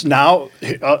thousands, right? Now,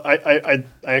 I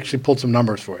actually pulled some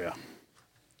numbers for you.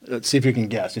 Let's see if you can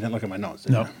guess. You didn't look at my notes,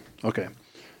 did No. you? Okay.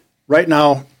 Right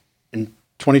now, in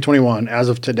 2021, as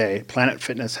of today, Planet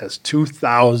Fitness has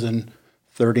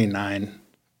 2,039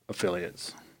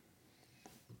 affiliates.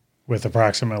 With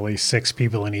approximately 6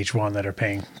 people in each one that are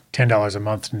paying $10 a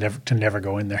month to never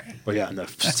go in there. Well, yeah, and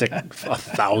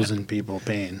 1,000 people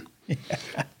paying. Yeah.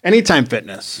 Anytime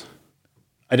Fitness.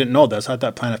 I didn't know this. I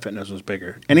thought Planet Fitness was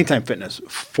bigger. Anytime Fitness,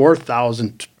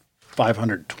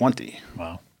 4,520.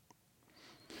 Wow.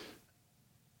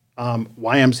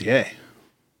 YMCA,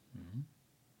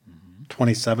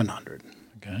 2,700.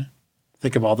 Okay.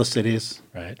 Think of all the cities.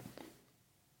 Right.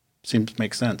 Seems to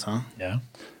make sense, huh? Yeah.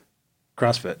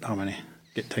 CrossFit, how many?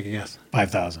 Take a guess.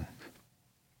 5,000.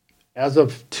 As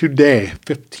of today,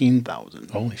 15,000.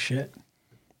 Holy shit.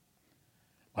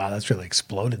 Wow, that's really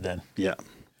exploded then. Yeah.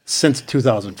 Since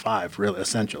 2005, really,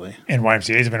 essentially. And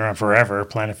YMCA's have been around forever.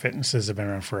 Planet Fitnesses have been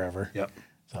around forever. Yep.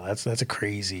 So that's a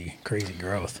crazy, crazy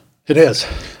growth. It is.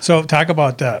 So talk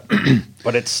about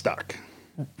but it's stuck.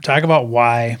 Talk about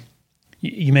why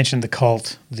you mentioned the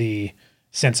cult, the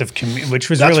sense of community, which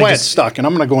was that's really why just it's stuck, and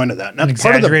I'm going to go into that. An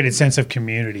exaggerated sense of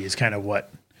community is kind of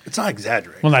what. It's not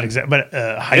exaggerated. Well, not exact, but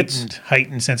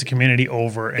heightened sense of community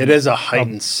over. It is a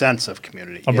heightened sense of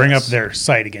community. I'll bring up their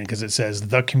site again because it says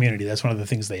the community. That's one of the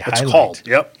things they highlight. It's called.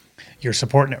 Yep. Your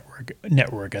support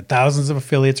network at thousands of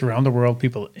affiliates around the world.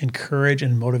 People encourage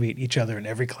and motivate each other in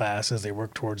every class as they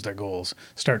work towards their goals.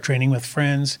 Start training with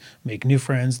friends, make new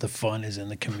friends. The fun is in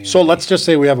the community. So let's just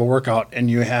say we have a workout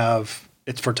and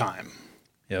it's for time.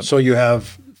 Yep. So you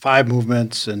have 5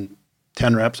 movements and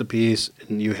 10 reps apiece,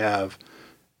 and you have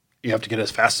to get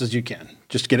as fast as you can.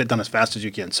 Just get it done as fast as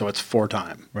you can. So it's for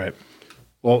time. Right.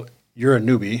 Well, you're a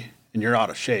newbie and you're out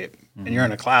of shape, and you're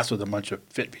in a class with a bunch of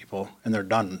fit people, and they're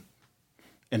done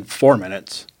in 4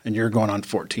 minutes, and you're going on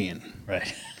 14.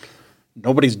 Right.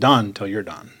 Nobody's done until you're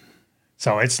done.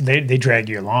 So they drag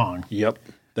you along. Yep.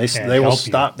 They will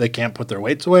stop. They can't put their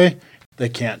weights away. They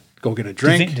can't go get a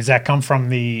drink. Does that come from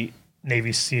the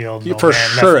Navy SEAL?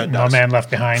 No man left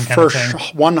behind kind of thing?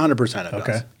 100% it does.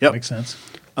 Okay. Yep. Makes sense.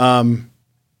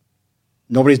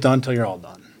 Nobody's done until you're all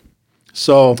done.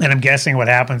 So, and I'm guessing what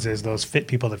happens is those fit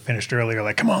people that finished early are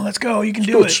like, "Come on, let's go! You can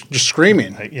do it!" Just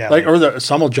screaming,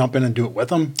 some will jump in and do it with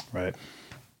them. Right.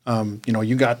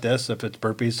 You got this. If it's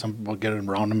burpees, some will get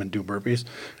around them and do burpees.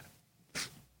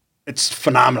 It's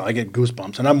phenomenal. I get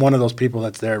goosebumps, and I'm one of those people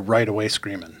that's there right away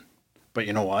screaming. But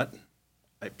you know what?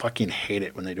 I fucking hate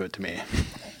it when they do it to me.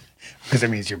 Because it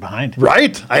means you're behind.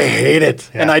 Right. I hate it.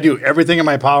 Yeah. And I do everything in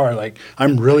my power. Like,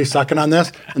 I'm really sucking on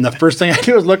this. And the first thing I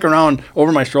do is look around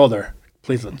over my shoulder.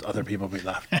 Please let other people be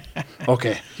left.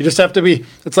 Okay. You just have to be,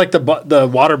 it's like the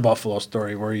water buffalo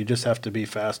story where you just have to be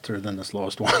faster than the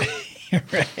slowest one.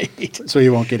 Right. So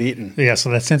you won't get eaten. Yeah. So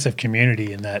that sense of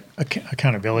community and that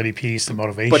accountability piece, the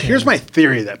motivation. But here's my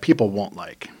theory that people won't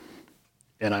like,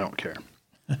 and I don't care.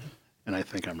 And I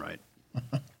think I'm right.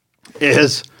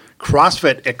 Is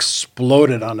CrossFit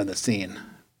exploded onto the scene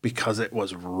because it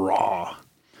was raw.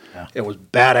 Yeah. It was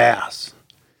badass.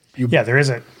 There is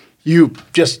a... You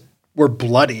just were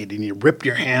bloodied and you ripped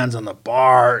your hands on the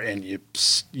bar and you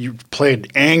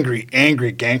played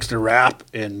angry gangster rap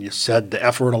and you said the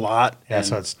F word a lot. Yeah,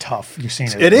 so it's tough. You're seeing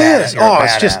it. It is.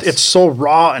 It's so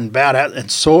raw and badass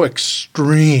and so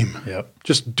extreme. Yep.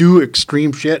 Just do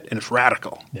extreme shit and it's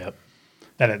radical. Yep.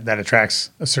 That attracts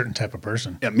a certain type of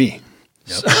person. Yeah, me.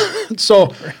 Yep.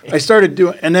 So I started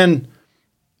doing, and then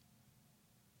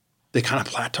they kind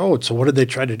of plateaued. So what did they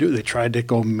try to do? They tried to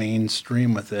go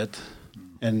mainstream with it,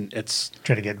 and it's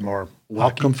try to get more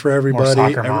welcome for everybody,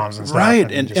 more soccer moms and stuff.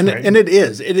 Right, and it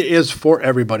is for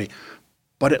everybody,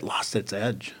 but it lost its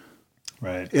edge.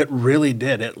 Right. It really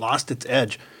did. It lost its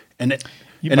edge. And it,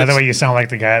 by the way, you sound like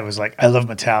the guy that was like, I love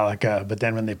Metallica, but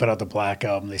then when they put out the Black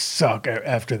Album, they suck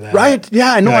after that. Right.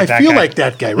 Yeah, I know. Like I feel guy. like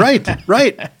that guy. Right.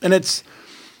 Right. And it's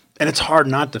hard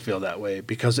not to feel that way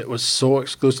because it was so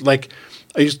exclusive. Like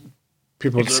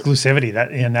people exclusivity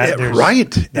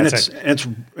right.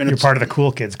 And you're part of the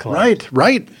cool kids club. Right.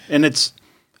 Right. And it's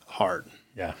hard.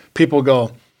 Yeah. People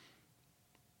go,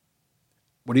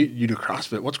 what do you do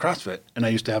CrossFit? What's CrossFit? And I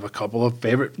used to have a couple of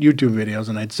favorite YouTube videos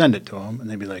and I'd send it to them and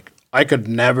they'd be like, I could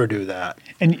never do that.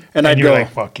 And I'd you're go,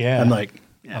 like, fuck yeah. I'm like,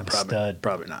 yeah, I'm a stud.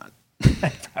 probably not.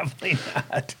 Probably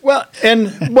not. Well,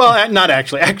 not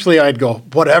actually. Actually, I'd go,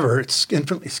 whatever. It's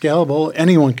infinitely scalable.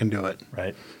 Anyone can do it.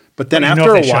 Right. But then if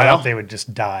after they a showed while, up, they would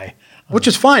just die. which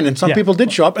is fine. And some Yeah. people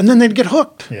did show up and then they'd get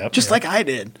hooked, Yep, just yep. like I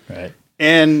did. Right.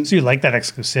 And So you like that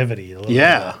exclusivity a little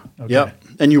yeah, bit. Okay. yep.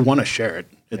 And you want to share it.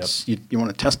 It's you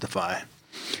want to testify.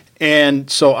 And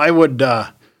so I would.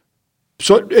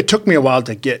 So it took me a while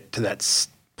to get to that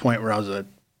point where I was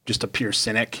just a pure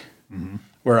cynic,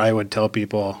 where I would tell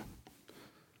people,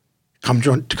 come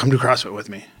do CrossFit with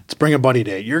me. Let's bring a buddy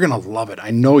day. You're gonna love it.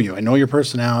 I know you. I know your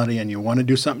personality, and you want to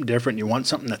do something different. You want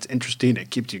something that's interesting.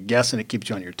 It keeps you guessing. It keeps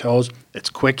you on your toes. It's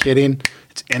quick hitting.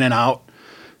 It's in and out,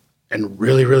 and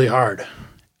really, really hard.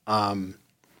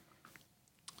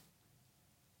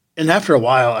 And after a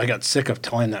while, I got sick of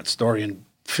telling that story and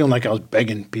feeling like I was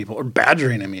begging people or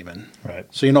badgering them even. Right.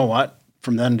 So you know what?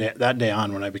 From that day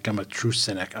on, when I become a true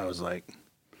cynic, I was like,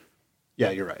 yeah,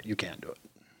 you're right. You can't do it.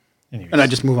 And I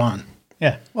just move on.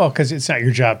 Yeah. Well, because it's not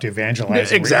your job to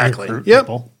evangelize. Exactly. Recruit Yep.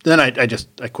 people. Then I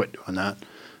quit doing that.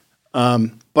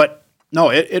 But no,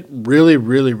 it really,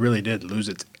 really, really did lose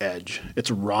its edge,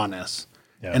 its rawness.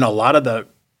 Yeah. And a lot of the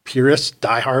purists,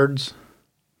 diehards,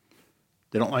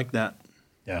 they don't like that.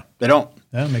 Yeah. They don't.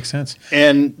 That makes sense.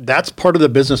 And that's part of the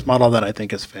business model that I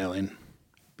think is failing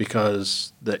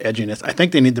because the edginess, I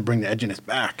think they need to bring the edginess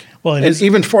back. Well, and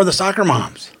even for the soccer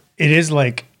moms. It is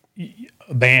like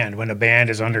a band. When a band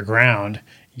is underground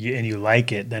and you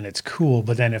like it, then it's cool.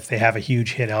 But then if they have a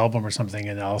huge hit album or something,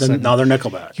 and all of a sudden now they're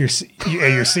Nickelback. you're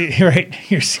seeing right.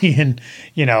 You're seeing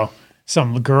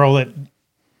some girl that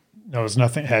knows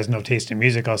nothing, has no taste in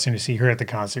music. All of a sudden you see her at the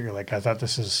concert. You're like, I thought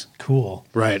this is cool.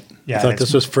 Right. Yeah. I thought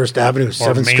this was First Avenue,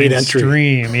 7th Street entry.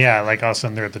 Mainstream. Yeah. Like all of a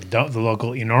sudden they're at the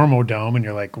local Enormo Dome, and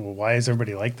you're like, well, why is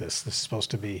everybody like this? This is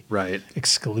supposed to be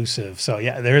exclusive. So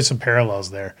yeah, there is some parallels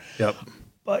there. Yep.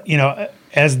 But,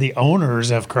 as the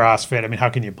owners of CrossFit, I mean, how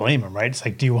can you blame them, right? It's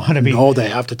like, do you want to be... No, they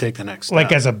have to take the next step.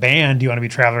 Like as a band, do you want to be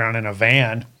traveling around in a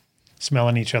van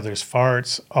smelling each other's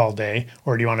farts all day?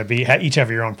 Or do you want to be each have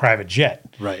your own private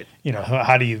jet? Right.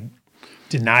 How do you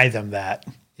deny them that?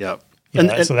 Yep.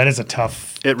 So that is a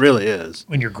tough... It really is.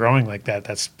 When you're growing like that,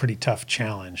 that's a pretty tough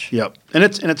challenge. Yep. And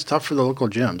it's tough for the local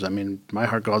gyms. I mean, my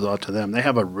heart goes out to them. They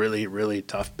have a really, really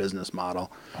tough business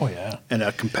model. Oh, yeah. And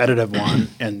a competitive one.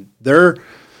 And they're...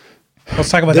 Let's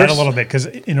talk about that a little bit, because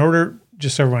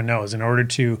just so everyone knows, in order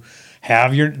to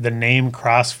have the name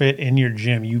CrossFit in your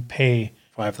gym, you pay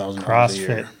 $5,000 CrossFit a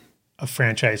year. a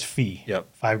franchise fee. Yep.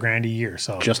 $5,000 a year.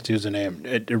 So just to use the name.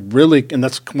 It really, and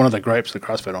that's one of the gripes of the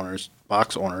CrossFit owners,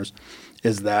 box owners,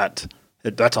 is that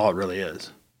that's all it really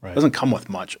is. Right. It doesn't come with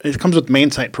much. It comes with main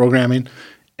site programming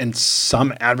and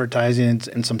some advertising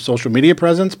and some social media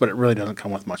presence, but it really doesn't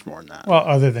come with much more than that. Well,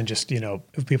 other than just,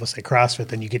 if people say CrossFit,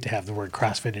 then you get to have the word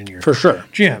CrossFit in your For sure.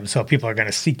 gym. So people are going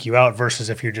to seek you out versus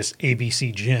if you're just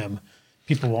ABC Gym,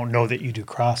 people won't know that you do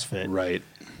CrossFit. Right.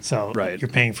 So Right. you're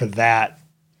paying for that,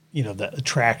 the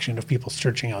attraction of people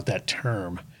searching out that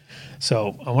term.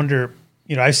 So I wonder,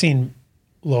 I've seen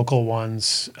local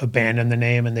ones abandon the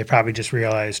name, and they probably just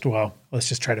realized, well, let's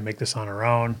just try to make this on our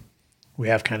own. We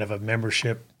have kind of a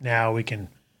membership now. We can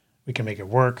make it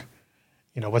work.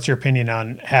 What's your opinion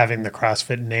on having the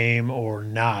CrossFit name or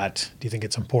not? Do you think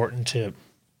it's important to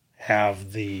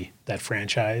have that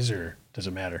franchise, or does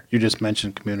it matter? You just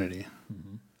mentioned community.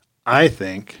 Mm-hmm. I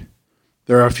think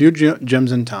there are a few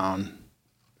gyms in town,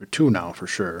 or two now for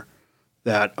sure,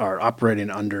 that are operating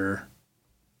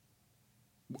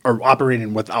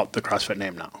without the CrossFit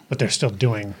name now. But they're still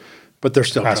doing... But they're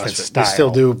still CrossFit CrossFit. style. They still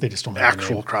do They just don't have the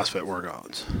actual name. CrossFit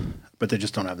workouts, but they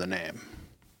just don't have the name.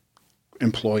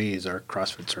 Employees are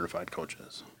CrossFit certified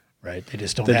coaches. Right. They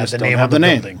just don't They have just the don't name have of the the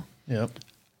name. building. Yep.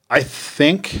 I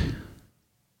think,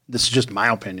 this is just my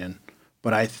opinion,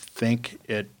 but I think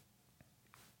it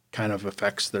kind of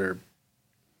affects their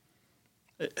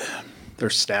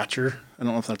stature. I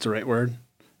don't know if that's the right word.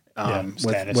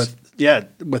 Status.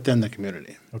 Within the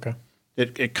community. Okay.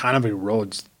 It kind of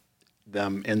erodes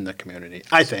them in the community,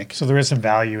 I think. So there is some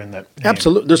value in that.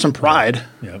 Absolutely. There's some pride.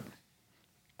 Yep.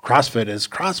 CrossFit is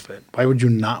CrossFit. Why would you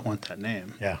not want that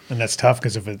name? Yeah, and that's tough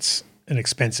because if it's an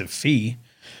expensive fee,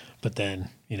 but then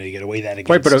you got to weigh that against.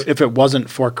 Right, but if it wasn't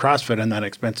for CrossFit and that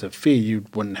expensive fee, you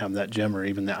wouldn't have that gym or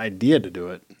even the idea to do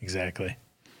it. Exactly.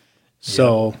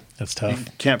 So that's tough. You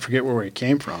can't forget where we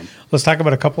came from. Let's talk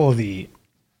about a couple of the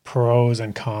pros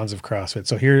and cons of CrossFit.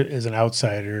 So here is an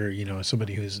outsider,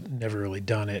 somebody who's never really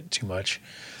done it too much.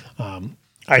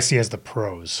 I see as the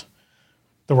pros.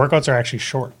 The workouts are actually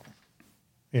short.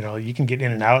 You can get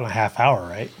in and out in a half hour,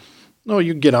 right? No,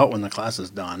 you get out when the class is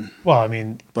done. Well, I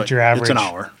mean, but your average it's an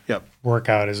hour. Yep.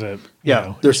 Workout is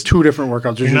there's two different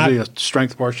workouts. There's usually a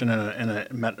strength portion and a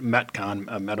metcon,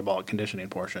 a metabolic conditioning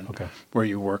portion. Okay. Where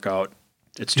you work out.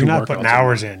 It's two. You're not putting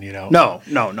hours in. No.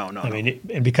 I mean,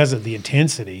 and because of the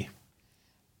intensity,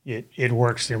 it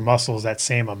works your muscles that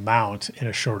same amount in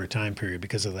a shorter time period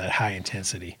because of that high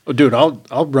intensity. Oh, dude,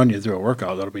 I'll run you through a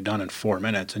workout that'll be done in 4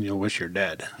 minutes, and you'll wish you're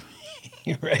dead.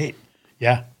 You're right.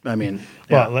 Yeah. I mean,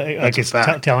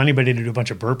 tell anybody to do a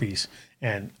bunch of burpees,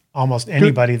 and almost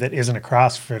anybody that isn't a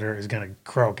CrossFitter is going to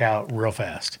croak out real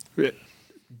fast.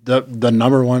 The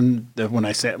number one when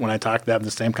I talk to have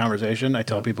the same conversation, I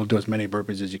tell people do as many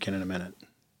burpees as you can in a minute,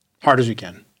 hard as you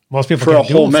can. Most people for a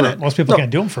whole minute. Most people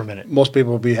can't do them for a minute. Most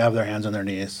people will have their hands on their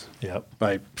knees. Yep.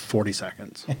 By 40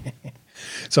 seconds.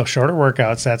 So shorter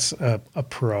workouts, that's a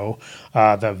pro.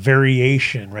 The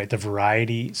variation, right? The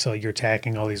variety. So you're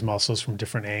attacking all these muscles from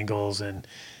different angles. And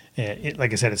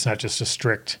like I said, it's not just a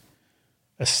strict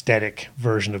aesthetic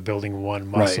version of building one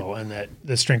muscle, and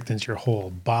that strengthens your whole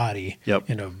body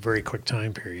in a very quick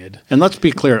time period. And let's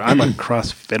be clear, I'm a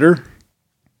CrossFitter,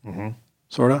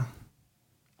 sort of.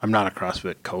 I'm not a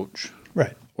CrossFit coach.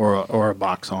 Right. Or a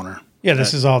box owner. Yeah,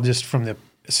 this is all just from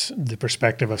the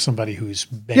perspective of somebody who's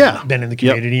been in the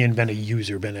community and been a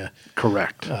user, been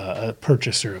a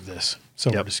purchaser of this. So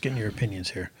we're just getting your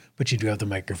opinions here. But you do have the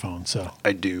microphone, so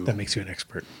I do. That makes you an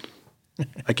expert.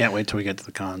 I can't wait till we get to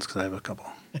the cons because I have a couple.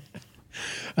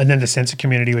 And then the sense of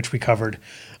community, which we covered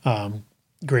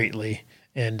greatly.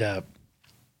 And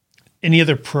any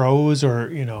other pros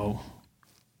or,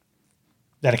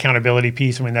 that accountability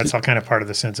piece? I mean, that's all kind of part of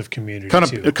the sense of community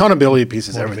too. Accountability piece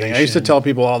is everything. I used to tell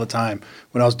people all the time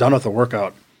when I was done with a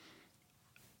workout,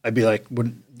 I'd be like,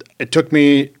 it took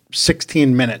me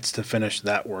 16 minutes to finish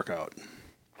that workout.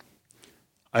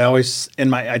 I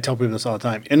tell people this all the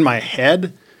time. In my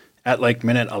head, at like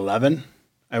minute 11,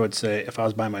 I would say if I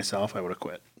was by myself, I would have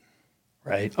quit.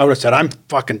 Right. I would have said, I'm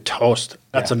fucking toast.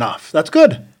 That's enough. That's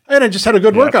good. And I just had a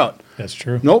good workout. That's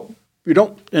true. Nope. We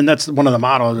don't, and that's one of the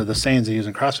mottos or the sayings they use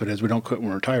in CrossFit is we don't quit when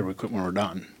we're tired, we quit when we're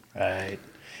done. Right.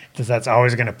 Because that's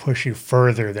always going to push you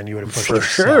further than you would have pushed yourself.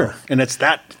 For sure. And it's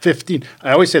that 15,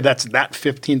 I always say that's that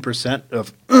 15%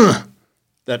 of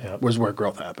that was where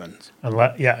growth happens.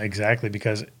 Yeah, exactly.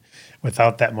 Because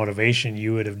without that motivation,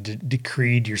 you would have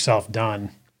decreed yourself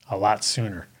done a lot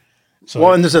sooner. So,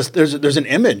 and there's an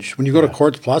image. When you go to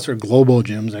Quartz Plus or global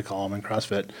gyms, I call them in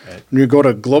CrossFit, when you go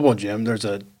to global gym, there's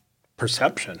a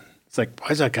perception. It's like, why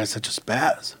is that guy such a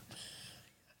spaz?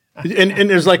 and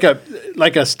there's like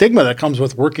a stigma that comes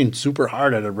with working super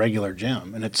hard at a regular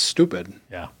gym, and it's stupid.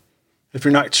 Yeah. If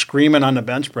you're not screaming on the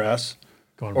bench press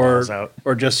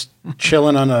or just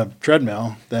chilling on a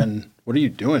treadmill, then what are you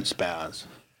doing, spaz?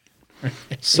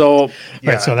 So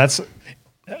so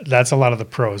that's a lot of the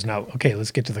pros. Now, okay,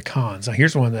 let's get to the cons. Now,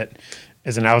 here's one that,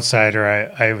 as an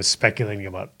outsider, I was speculating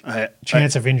about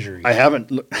chance of injury. I haven't.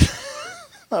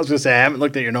 I was going to say, I haven't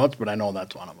looked at your notes, but I know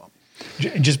that's one of them.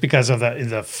 Just because of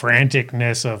the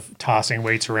franticness of tossing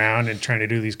weights around and trying to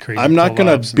do these crazy I'm not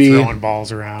going to be throwing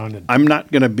balls around. I'm not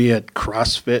going to be a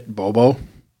CrossFit Bobo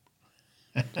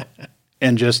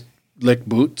and just lick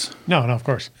boots. No, of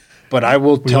course. But I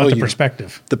will tell you. The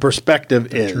perspective. The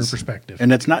perspective is. True perspective.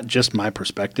 And it's not just my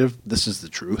perspective. This is the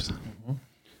truth. Mm-hmm.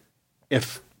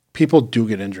 If people do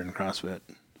get injured in CrossFit,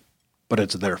 but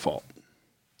it's their fault.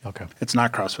 Okay. It's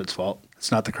not CrossFit's fault.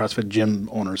 It's not the CrossFit gym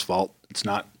owner's fault. It's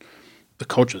not the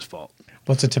coach's fault.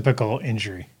 What's a typical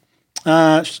injury?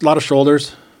 A lot of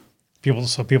shoulders. People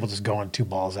just going two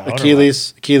balls out.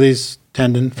 Achilles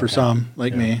tendon for some,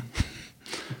 like me.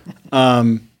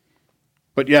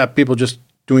 But yeah, people just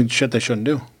doing shit they shouldn't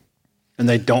do, and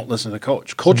they don't listen to the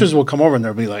coach. Coaches will come over and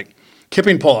they'll be like,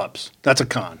 kipping pull-ups. That's a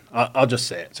con. I'll just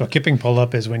say it. So kipping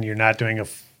pull-up is when you're not doing a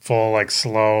full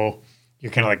slow.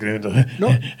 You're kind of like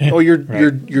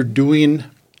you're doing.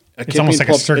 It's almost like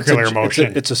a circular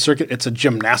motion. It's a circuit. It's a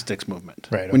gymnastics movement.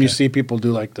 Right. Okay. When you see people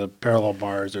do like the parallel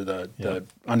bars or the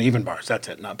uneven bars, that's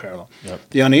it, not parallel. Yep.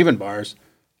 The uneven bars,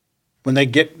 when they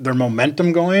get their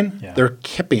momentum going, they're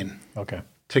kipping. Okay.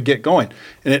 To get going,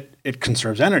 and it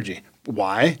conserves energy.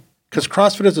 Why? because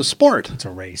CrossFit is a sport. It's a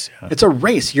race. Yeah. It's a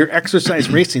race. You're exercise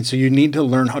racing, so you need to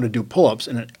learn how to do pull-ups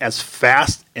and as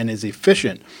fast and as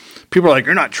efficient. People are like,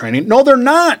 you're not training. No, they're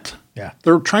not. Yeah.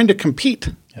 They're trying to compete.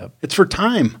 Yep. It's for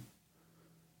time.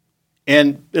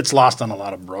 And it's lost on a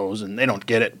lot of bros, and they don't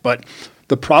get it. But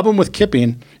the problem with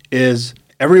kipping is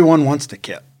everyone wants to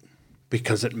kip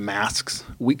because it masks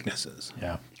weaknesses.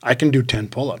 Yeah. I can do 10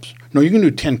 pull-ups. No, you can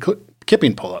do 10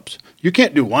 kipping pull-ups. You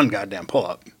can't do one goddamn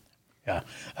pull-up. Yeah.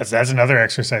 That's another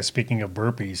exercise. Speaking of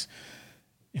burpees,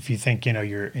 if you think,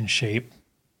 you're in shape,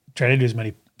 try to do as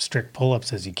many strict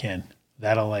pull-ups as you can.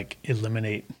 That'll like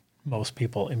eliminate most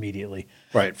people immediately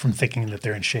from thinking that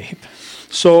they're in shape.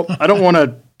 So I don't want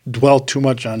to dwell too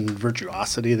much on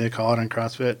virtuosity, they call it in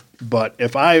CrossFit. But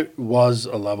if I was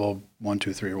a level 1,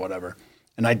 2, 3 or whatever,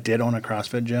 and I did own a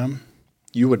CrossFit gym,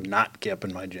 you would not kip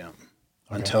in my gym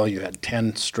until you had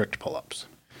 10 strict pull-ups.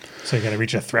 So you got to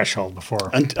reach a threshold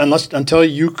before. Until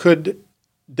you could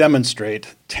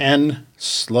demonstrate 10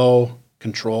 slow,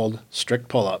 controlled, strict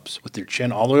pull-ups with your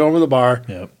chin all the way over the bar,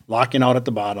 locking out at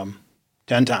the bottom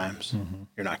 10 times,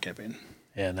 you're not kipping.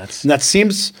 Yeah, and that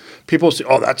seems, people say,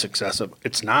 oh, that's excessive.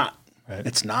 It's not. Right.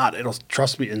 It's not. It'll,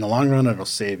 trust me, in the long run, it'll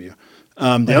save you.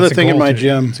 The other thing in my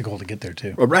gym. It's a goal to get there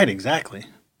too. Well, right, exactly.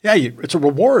 Yeah, it's a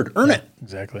reward. Earn it.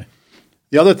 Exactly.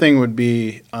 The other thing would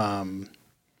be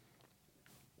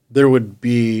there would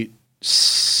be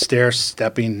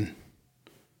stair-stepping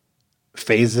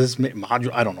phases,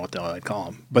 module. I don't know what the hell I'd call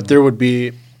them. But there would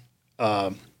be,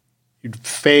 you'd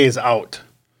phase out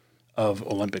of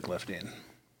Olympic lifting.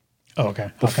 Oh,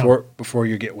 okay. Before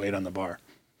you get weight on the bar.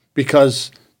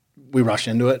 Because we rush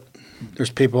into it. There's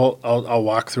people, I'll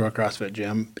walk through a CrossFit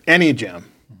gym, any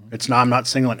gym. It's not, I'm not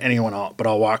singling anyone out, but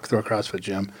I'll walk through a CrossFit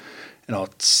gym and I'll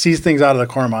see things out of the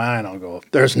corner of my eye and I'll go,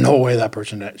 there's no way that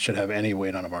person should have any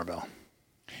weight on a barbell.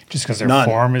 Just because their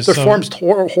form is form's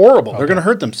horrible. Okay. They're going to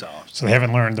hurt themselves. So they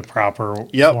haven't learned the proper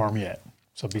form yet.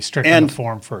 So be strict on the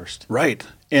form first. Right.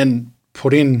 And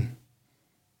putting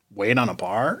weight on a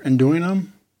bar and doing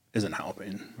them isn't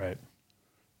helping. Right.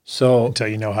 So until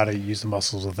you know how to use the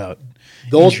muscles without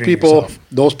those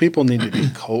people need to be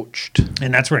coached.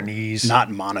 And that's where knees, not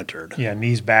monitored. Yeah,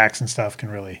 knees, backs, and stuff can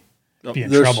really be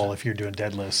in trouble if you're doing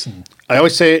deadlifts. And I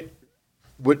always say,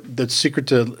 what the secret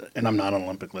to, and I'm not an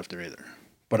Olympic lifter either,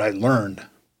 but I learned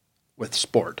with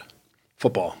sport,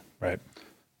 football. Right.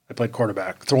 I played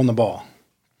quarterback, throwing the ball,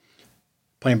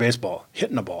 playing baseball,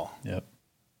 hitting a ball. Yep.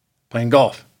 Playing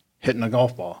golf, hitting a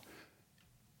golf ball.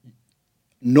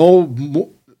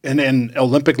 And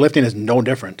Olympic lifting is no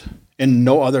different. In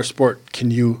no other sport can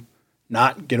you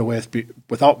not get away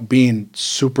without being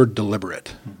super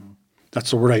deliberate. Mm-hmm.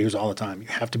 That's the word I use all the time. You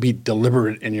have to be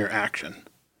deliberate in your action.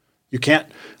 You can't,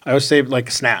 I always say like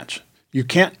a snatch. You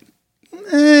can't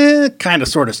kind of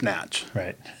sort of snatch.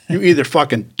 Right. You either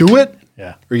fucking do it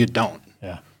or you don't.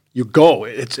 Yeah. You go.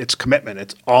 It's commitment.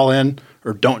 It's all in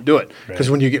or don't do it.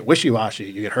 Because when you get wishy-washy,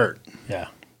 you get hurt. Yeah.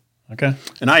 Okay.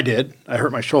 And I did. I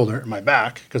hurt my shoulder and my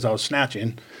back because I was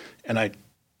snatching, and I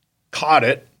caught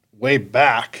it way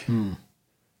back.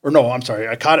 Or no, I'm sorry.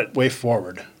 I caught it way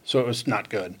forward, so it was not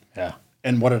good. Yeah.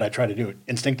 And what did I try to do?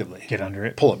 Instinctively. Get under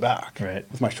it. Pull it back. Right.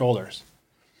 With my shoulders.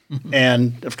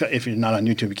 And if you're not on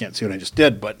YouTube, you can't see what I just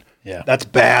did, but that's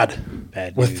bad.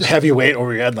 Bad with news. Heavy weight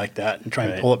over your head like that and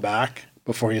trying to pull it back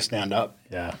before you stand up.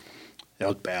 Yeah. That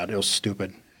was bad. It was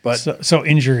stupid. But so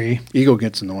injury. Ego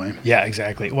gets in the way. Yeah,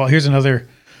 exactly. Well, here's another,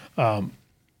 and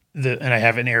I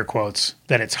have in air quotes,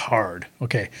 that it's hard.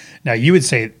 Okay. Now, you would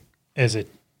say as an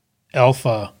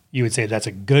alpha, you would say that's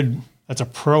a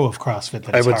pro of CrossFit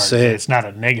that it's hard. Say it's not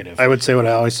a negative. I would say what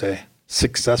I always say.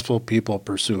 Successful people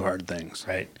pursue hard things.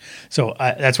 Right. So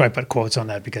that's why I put quotes on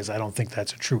that, because I don't think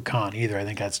that's a true con either. I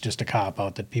think that's just a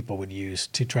cop-out that people would use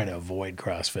to try to avoid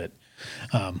CrossFit.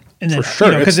 And then, for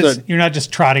sure, because you're not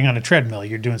just trotting on a treadmill;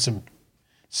 you're doing some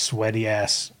sweaty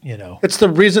ass. It's the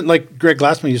reason. Like Greg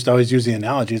Glassman used to always use the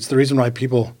analogy. It's the reason why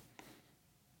people.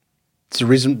 It's the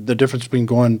reason the difference between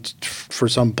going for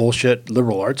some bullshit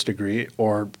liberal arts degree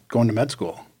or going to med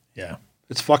school. Yeah,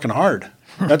 it's fucking hard.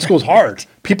 Med school's hard.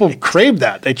 People crave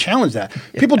that. They challenge that.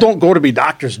 People don't go to be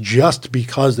doctors just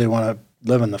because they want to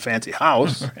live in the fancy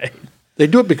house. Right. They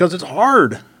do it because it's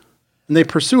hard. And they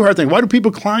pursue hard things. Why do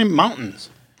people climb mountains?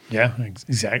 Yeah,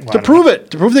 exactly. To prove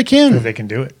they can. Prove they can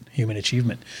do it. Human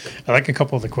achievement. I like a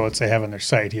couple of the quotes they have on their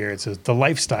site here. It says, "The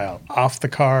lifestyle, off the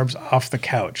carbs, off the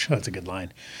couch." Oh, that's a good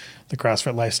line. "The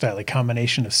CrossFit lifestyle, a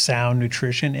combination of sound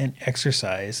nutrition and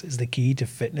exercise, is the key to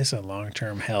fitness and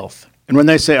long-term health." And when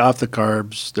they say off the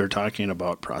carbs, they're talking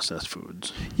about processed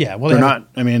foods. Yeah, well, they're not.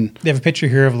 I mean, they have a picture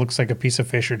here of looks like a piece of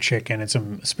fish or chicken and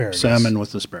some asparagus, salmon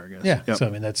with asparagus. Yeah, Yep. so I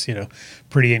mean that's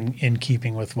pretty in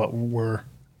keeping with what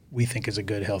we think is a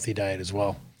good healthy diet as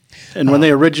well. And when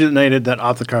they originated that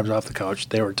off the carbs, off the couch,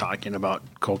 they were talking about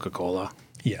Coca-Cola.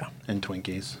 Yeah, and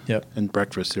Twinkies. Yep, and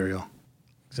breakfast cereal.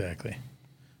 Exactly.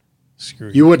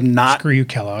 Screw you,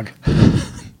 Kellogg.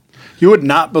 You would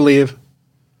not believe.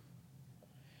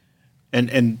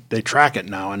 And they track it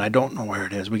now, and I don't know where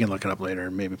it is. We can look it up later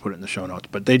and maybe put it in the show notes.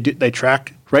 But they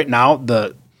track right now.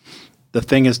 The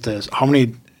thing is how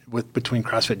many between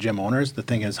CrossFit gym owners. The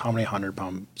thing is how many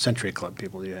 100-pound Century Club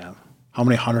people do you have? How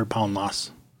many 100-pound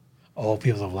loss? Oh,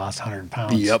 people have lost 100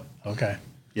 pounds. Yep. Okay.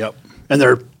 Yep. And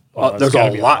there's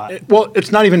a lot. Well,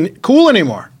 it's not even cool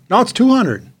anymore. Now it's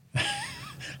 200.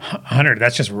 100.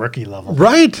 That's just rookie level.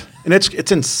 Right. And it's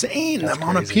insane the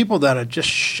amount crazy. of people that have just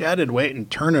shedded weight and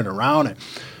turn it around. And,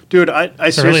 dude, I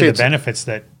so seriously. Really the benefits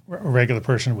that a regular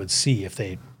person would see if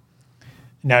they.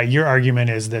 Now, your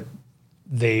argument is that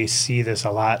they see this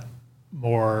a lot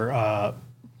more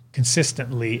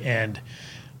consistently and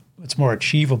it's more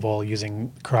achievable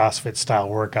using CrossFit style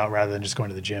workout rather than just going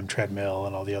to the gym, treadmill,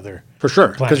 and all the other. For sure,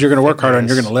 because you're going to work harder and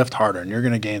you're fitness. going to lift harder and you're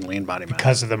going to gain lean body mass.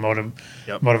 Because of the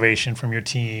Yep. motivation from your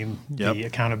team, Yep. the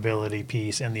accountability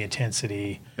piece, and the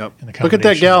intensity. Yep. And the Look at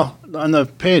that combination. gal on the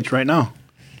page right now.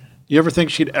 You ever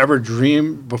think she'd ever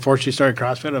dream before she started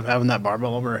CrossFit of having that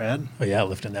barbell over her head? Oh yeah,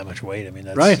 lifting that much weight. I mean,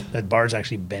 that's, Right. that bar's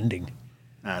actually bending.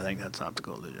 I think that's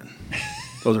optical illusion.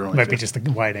 Those are only Might be just a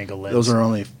wide angle lens. those are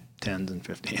only 10s and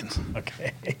 15s.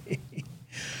 Okay.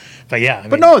 But yeah,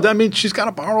 But no, I mean, she's got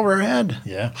a bar over her head.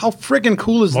 Yeah. How friggin'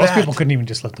 cool is most that? people couldn't even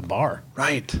just lift the bar.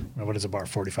 Right. What is a bar?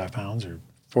 45 pounds or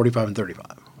 45 and 35.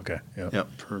 okay. Yep,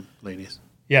 for ladies.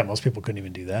 Yeah, most people couldn't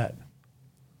even do that.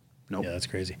 Nope. Yeah, that's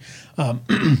crazy.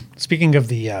 Speaking of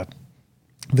the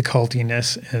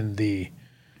cultiness and the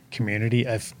community,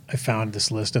 I found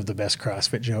this list of the best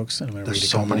CrossFit jokes, and I'm going to read There's a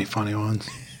so couple. many funny ones.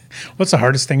 What's the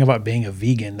hardest thing about being a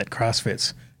vegan that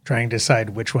CrossFit's? Trying to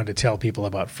decide which one to tell people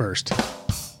about first.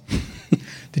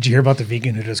 Did you hear about the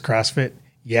vegan who does CrossFit?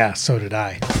 Yeah, so did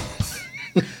I.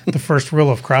 The first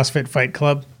rule of CrossFit Fight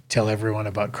Club: tell everyone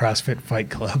about CrossFit Fight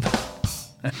Club.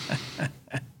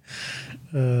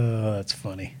 Oh, that's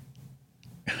funny.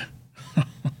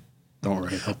 Don't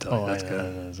worry, I'll tell you. That's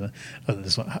good.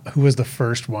 This one. Who was the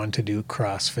first one to do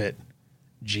CrossFit?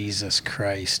 Jesus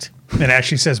Christ. It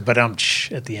actually says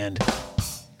 "badumch" at the end.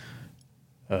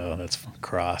 Oh, that's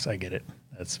cross. I get it.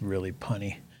 That's really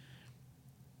punny.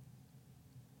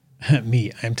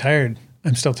 Me, I'm tired.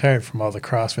 I'm still tired from all the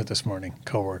CrossFit this morning.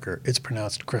 Coworker, it's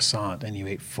pronounced croissant, and you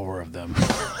ate 4 of them.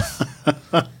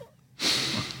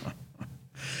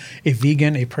 A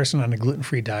vegan, a person on a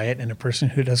gluten-free diet, and a person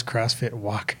who does CrossFit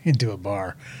walk into a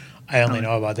bar. I only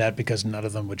know about that because none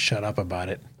of them would shut up about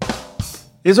it.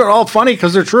 These are all funny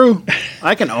because they're true.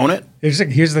 I can own it.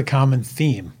 Here's the common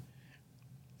theme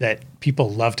that people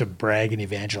love to brag and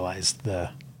evangelize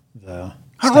the.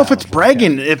 I don't know if it's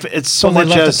bragging, if it's so much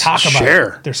as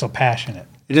share. They're so passionate.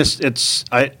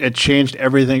 It changed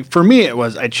everything for me.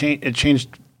 It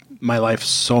changed my life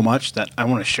so much that I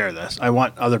want to share this. I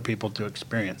want other people to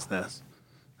experience this.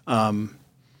 Yeah,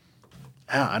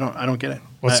 I don't get it.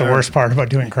 What's the worst part about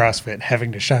doing CrossFit?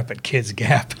 Having to shop at Kids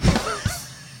Gap.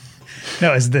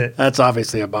 No, that's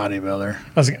obviously a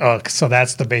bodybuilder. So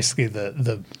that's basically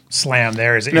the slam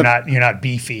there is that you're not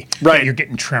beefy, right? You're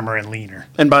getting trimmer and leaner.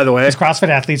 And by the way, because CrossFit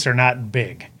athletes are not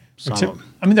big. Some of them.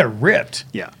 I mean, they're ripped.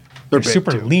 Yeah, they're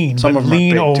super too. lean, Some but of them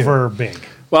lean are big over too. big.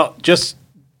 Well, just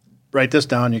write this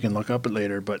down. You can look up it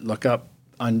later, but look up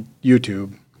on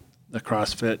YouTube the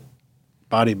CrossFit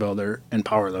bodybuilder and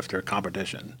powerlifter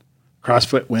competition.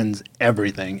 CrossFit wins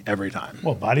everything every time.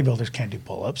 Well, bodybuilders can't do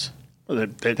pull-ups. Well,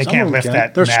 they can't lift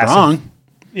that. They're massive, strong.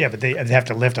 Yeah, but they have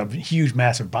to lift a huge,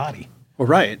 massive body. Well,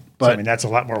 right, but so, I mean that's a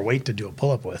lot more weight to do a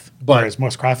pull-up with. Whereas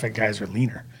most CrossFit guys are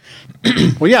leaner.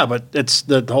 Well, yeah, but it's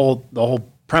the whole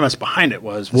premise behind it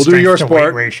was we'll do your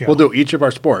sport, we'll do each of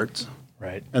our sports,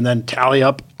 right, and then tally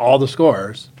up all the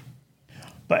scores.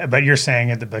 But you're saying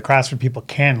that the CrossFit people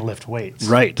can lift weights,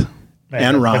 right?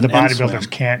 And run. But the bodybuilders and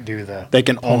swim. Can't do the. They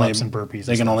can pull-ups only and burpees.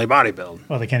 They can only bodybuild.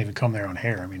 Well, they can't even comb their own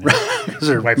hair. I mean,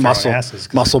 they're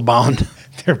muscle bound.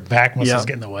 Their back muscles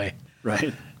get in the way.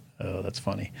 Right. Oh, that's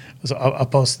funny. So I'll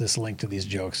post this link to these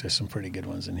jokes. There's some pretty good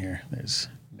ones in here. There's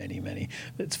many.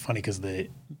 It's funny because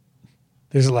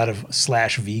there's a lot of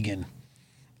 /vegan,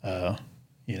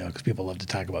 because people love to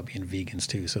talk about being vegans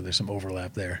too. So there's some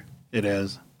overlap there. It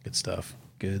is. Good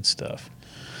stuff.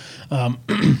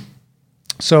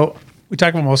 So we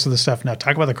talked about most of the stuff now.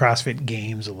 Talk about the CrossFit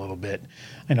Games a little bit.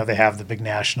 I know they have the big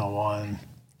national one.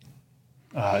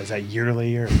 Is that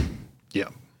yearly or? Yeah,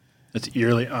 it's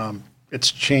yearly. It's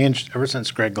changed ever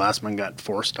since Greg Glassman got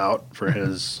forced out for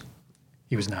his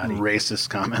he was naughty racist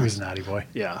comments. He was a naughty boy.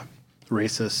 Yeah,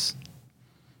 racist.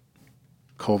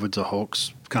 COVID's a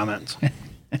hoax comments.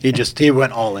 he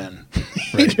went all in.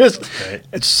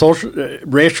 It's social,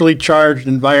 racially charged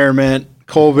environment,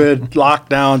 COVID,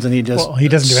 lockdowns, and he doesn't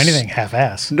do anything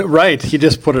half-ass. Right. He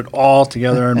just put it all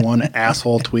together in one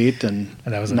asshole tweet, and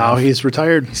that was now he's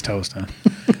retired. He's toast, huh?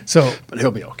 So, but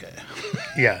he'll be okay.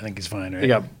 Yeah, I think he's fine, right? He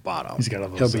got bought out. He's got all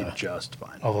those. He'll be just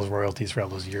fine. All those royalties for all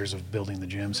those years of building the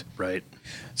gyms. Right.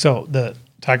 So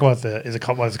talk about what is it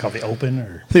called? The Open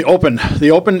or the Open?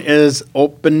 The Open is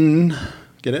open.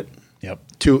 Get it? Yep.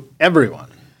 To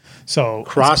everyone. So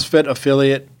CrossFit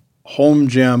affiliate, home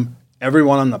gym,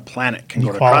 everyone on the planet can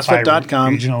go to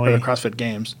CrossFit.com or the CrossFit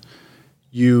Games.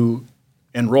 You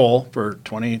enroll for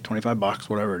 $20, $25,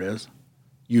 whatever it is.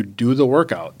 You do the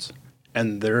workouts,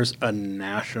 and there's a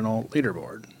national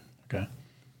leaderboard. Okay.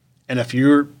 And if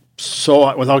you're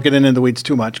without getting into the weeds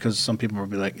too much, because some people will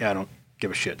be like, yeah, I don't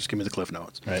give a shit. Just give me the Cliff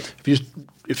Notes. Right.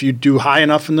 If you do high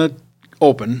enough in the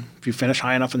Open, if you finish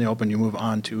high enough in the Open, you move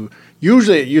on to,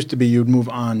 usually it used to be you'd move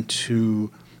on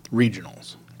to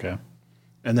regionals. Okay.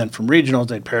 And then from regionals,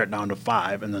 they'd pare it down to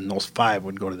 5, and then those 5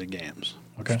 would go to the games.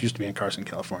 Okay. Which used to be in Carson,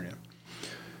 California.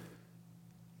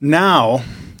 Now,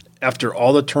 after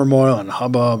all the turmoil and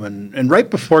hubbub, and right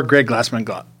before Greg Glassman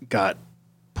got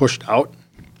pushed out,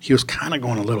 he was kind of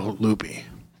going a little loopy.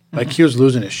 Like he was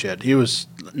losing his shit. He was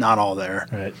not all there.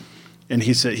 Right. And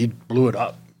he said he blew it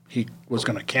up. He was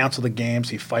going to cancel the games.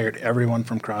 He fired everyone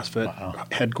from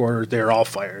CrossFit headquarters. They were all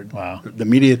fired. Wow. The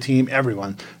media team,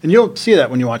 everyone. And you'll see that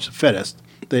when you watch The Fittest.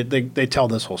 They tell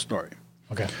this whole story.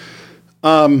 Okay.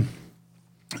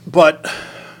 But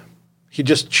he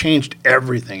just changed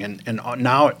everything. And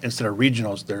now instead of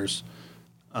regionals, there's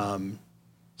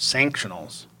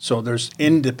sanctionals. So there's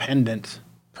independent,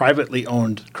 privately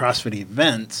owned CrossFit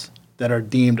events that are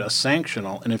deemed a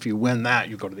sanctional. And if you win that,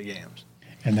 you go to the games.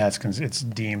 And it's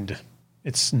deemed,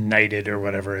 it's knighted or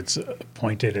whatever. It's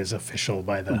appointed as official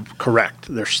by the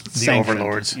correct. There's the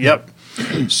overlords. Yep.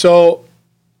 So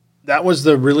that was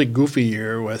the really goofy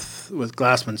year with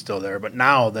Glassman still there. But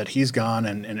now that he's gone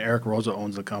and Eric Rosa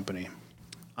owns the company,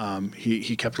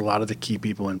 he kept a lot of the key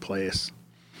people in place.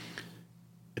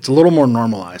 It's a little more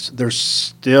normalized. There's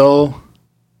still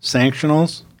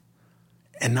sanctionals,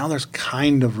 and now there's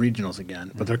kind of regionals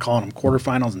again, but they're calling them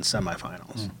quarterfinals and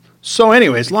semifinals. So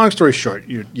anyways, long story short,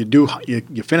 you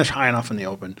finish high enough in the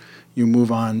Open, you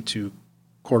move on to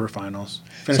quarterfinals,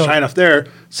 finish high enough there,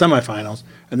 semifinals,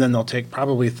 and then they'll take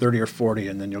probably 30 or 40,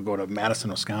 and then you'll go to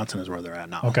Madison, Wisconsin is where they're at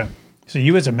now. Okay. So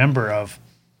you as a member of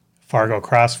Fargo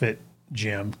CrossFit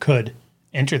Gym could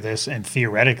enter this and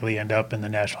theoretically end up in the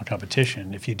national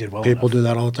competition if you did well People enough. do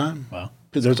that all the time. Wow.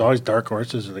 Because there's always dark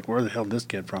horses. Like, where the hell did this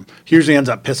kid from? He usually ends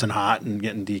up pissing hot and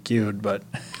getting DQ'd, but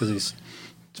because he's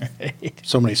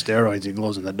so many steroids, he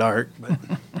glows in the dark. But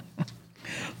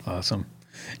awesome,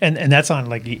 and that's on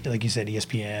like you said,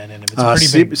 ESPN, and it's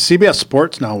pretty big. CBS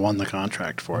Sports now won the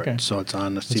contract for it, so it's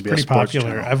on the CBS pretty Sports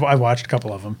popular. channel. I watched a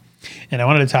couple of them, and I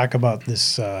wanted to talk about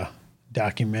this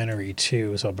documentary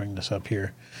too. So I'll bring this up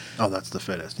here. Oh, that's The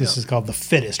Fittest. This is called The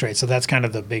Fittest, right? So that's kind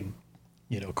of the big,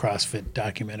 CrossFit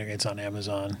documentary. It's on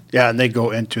Amazon. Yeah, and they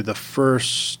go into the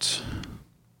first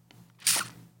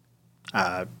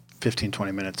 15,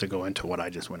 20 minutes to go into what I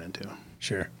just went into.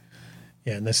 Sure.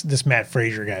 Yeah, and this Matt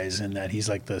Frazier guy is in that. He's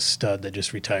like the stud that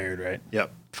just retired, right?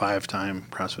 Yep, 5-time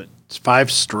CrossFit. It's 5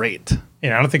 straight.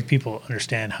 And I don't think people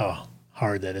understand how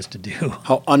hard that is to do.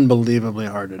 How unbelievably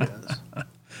hard it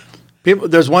is.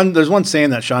 There's one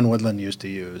saying that Sean Woodland used to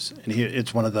use, and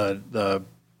it's one of the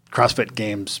CrossFit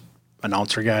Games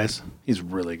announcer guys. He's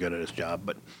really good at his job,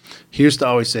 but he used to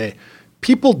always say,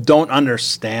 people don't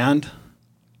understand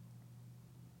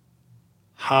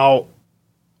how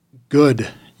good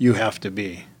you have to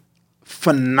be,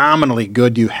 phenomenally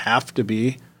good you have to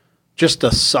be just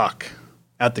to suck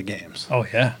at the games. Oh,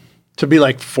 yeah. To be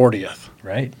like 40th.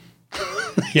 Right.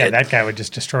 Yeah, that guy would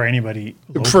just destroy anybody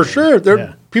locally. For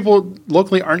sure. People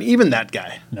locally aren't even that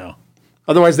guy. No.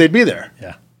 Otherwise, they'd be there.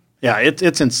 Yeah. Yeah,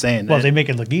 it's insane. Well, they make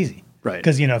it look easy. Right.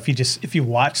 Because, if you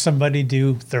watch somebody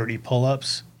do 30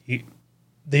 pull-ups,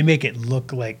 they make it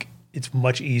look like it's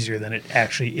much easier than it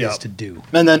actually is to do.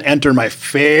 And then enter my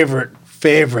favorite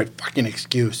fucking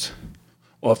excuse.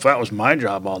 Well, if that was my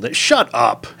job all day, shut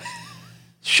up.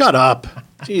 Shut up.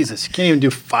 Jesus, you can't even do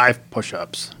 5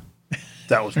 push-ups.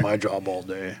 That was my job all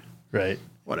day. Right.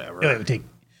 Whatever. It would take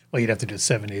Well, you'd have to do it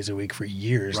 7 days a week for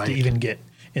years Right. to even get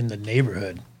in the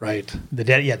neighborhood. Right. The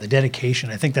dedication.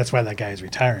 I think that's why that guy is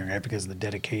retiring, right? Because the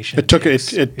dedication. It took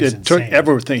is it took insane.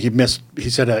 everything. He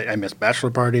said I missed bachelor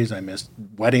parties, I missed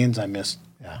weddings, I missed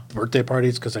birthday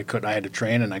parties because I had to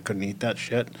train and I couldn't eat that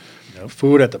shit.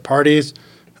 Food at the parties.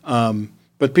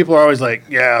 But people are always like,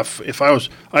 yeah, if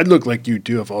I'd look like you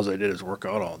too if all I did is work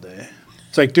out all day.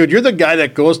 It's like, dude, you're the guy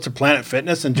that goes to Planet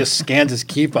Fitness and just scans his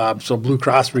key fob so Blue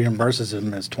Cross reimburses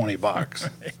him as $20.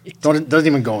 Right. Doesn't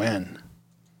even go in.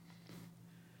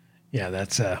 Yeah,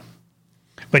 that's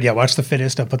but yeah, watch The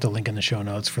Fittest. I'll put the link in the show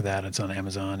notes for that. It's on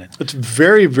Amazon. It's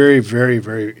very, very, very,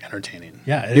 very entertaining.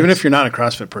 Yeah, even if you're not a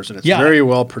CrossFit person, it's very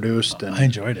well produced. And I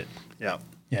enjoyed it. Yeah.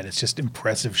 Yeah, and it's just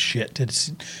impressive shit.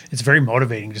 It's very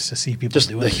motivating just to see people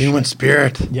doing the human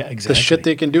spirit. Yeah, exactly. The shit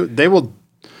they can do. They will,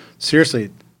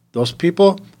 seriously, those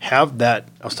people have that.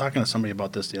 I was talking to somebody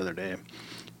about this the other day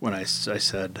when I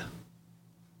said,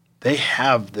 they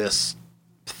have this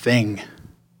thing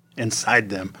inside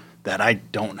them that I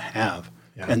don't have.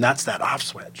 Yeah. And that's that off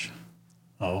switch.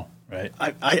 Oh, right.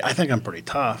 I think I'm pretty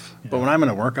tough. Yeah. But when I'm in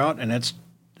a workout and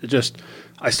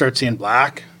I start seeing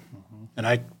black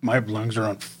and my lungs are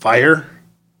on fire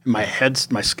and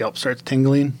my scalp starts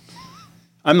tingling,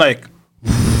 I'm like,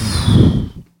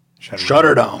 shut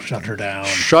her down. Shut her down.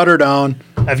 Shut her down.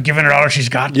 I've given her all she's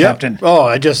got, Captain. Oh,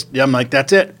 I'm like,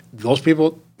 that's it. Those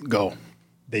people go.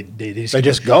 They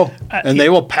just go. And they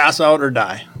will pass out or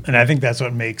die. And I think that's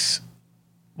what makes,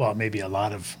 well, maybe a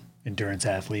lot of endurance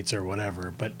athletes or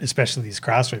whatever, but especially these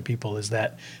CrossFit people, is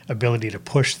that ability to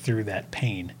push through that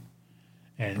pain.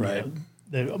 And right.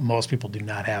 Most people do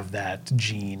not have that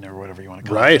gene or whatever you want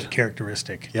to call it,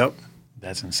 characteristic. Yep.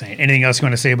 That's insane. Anything else you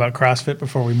want to say about CrossFit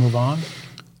before we move on?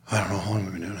 I don't know how long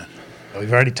we've been doing it. Well,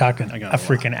 we've already talked a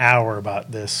freaking hour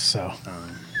about this, so.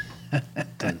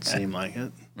 Doesn't seem like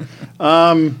it.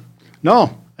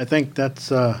 No, I think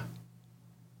that's. I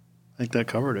think that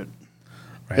covered it.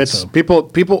 Right, it's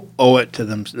people owe it to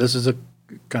them. This is a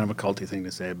kind of a culty thing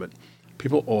to say, but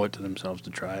people owe it to themselves to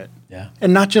try it. Yeah,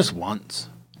 and not just once.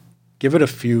 Give it a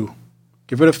few.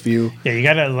 Yeah, you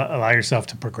got to allow yourself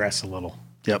to progress a little.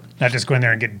 Yep. Not just go in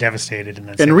there and get devastated and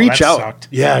then say, reach out. Sucked.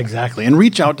 Yeah, exactly. And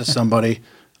reach out to somebody,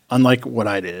 unlike what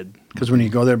I did. Because when you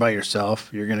go there by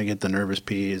yourself, you're going to get the nervous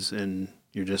peas and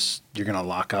you're going to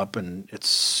lock up and it's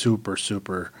super,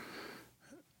 super.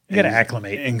 You got to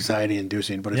acclimate. Anxiety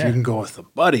inducing. But if you can go with a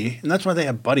buddy, and that's why they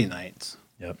have buddy nights.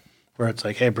 Yep. Where it's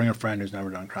like, hey, bring a friend who's never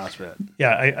done CrossFit.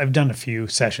 Yeah, I've done a few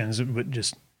sessions, but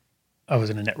I was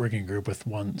in a networking group with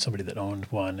somebody that owned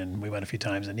one, and we went a few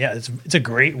times. And yeah, it's a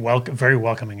great, very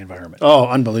welcoming environment. Oh,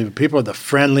 unbelievable! People are the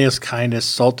friendliest,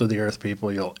 kindest, salt of the earth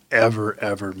people you'll ever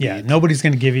meet. Yeah, nobody's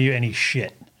going to give you any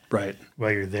shit. Right.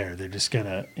 While you're there, they're just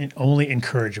gonna only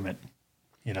encouragement.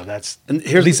 At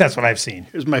least that's what I've seen.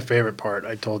 Here's my favorite part.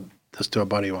 I told this to a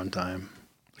buddy one time,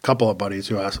 a couple of buddies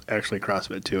who actually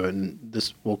CrossFit too, and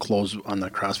this will close on the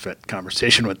CrossFit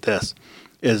conversation with this: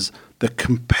 is the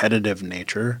competitive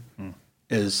nature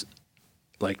is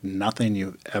like nothing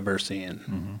you've ever seen.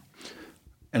 Mm-hmm.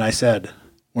 And I said,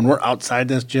 when we're outside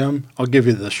this gym, I'll give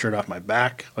you the shirt off my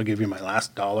back. I'll give you my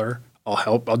last dollar. I'll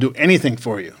help. I'll do anything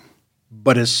for you.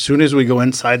 But as soon as we go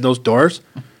inside those doors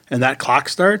and that clock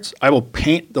starts, I will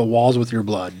paint the walls with your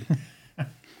blood.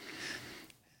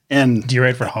 And do you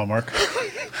write for Hallmark?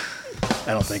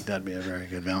 I don't think that'd be a very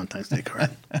good Valentine's Day card.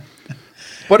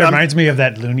 But it reminds me of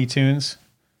that Looney Tunes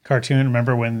cartoon.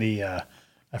 Remember when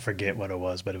I forget what it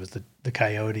was, but it was the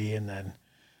coyote and then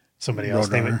somebody else.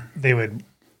 They would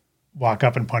walk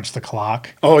up and punch the clock.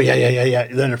 Oh yeah.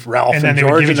 Then if Ralph and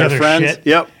George and their friends, shit,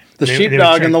 yep, the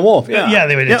sheepdog and the wolf. Yeah,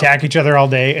 they would attack each other all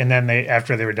day, and then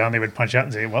after they were done, they would punch out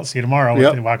and say, "Well, see you tomorrow."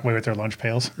 Yep. And walk away with their lunch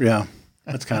pails. Yeah,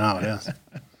 that's kind of how it is.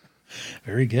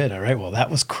 Very good. All right. Well, that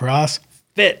was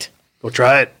CrossFit. Go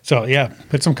try it. So yeah,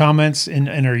 put some comments in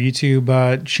our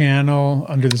YouTube channel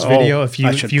under this video. If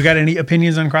you got any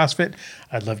opinions on CrossFit,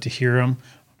 I'd love to hear them.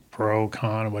 Pro,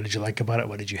 con, what did you like about it?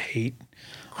 What did you hate?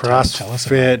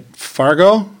 CrossFit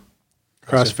Fargo,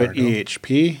 CrossFit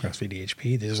EHP. CrossFit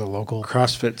EHP. There's a local.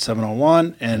 CrossFit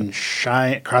 701 and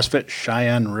CrossFit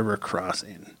Cheyenne River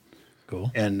Crossing.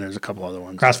 Cool. And there's a couple other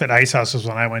ones. CrossFit Ice House was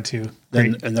one I went to.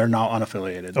 And they're now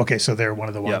unaffiliated. Okay, so they're one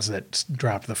of the ones that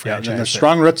dropped the franchise. Yeah, and there's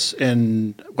Strong Roots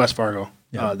in West Fargo.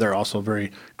 Yeah. They're also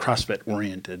very CrossFit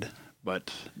oriented,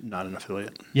 but not an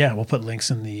affiliate. Yeah, we'll put links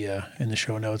in the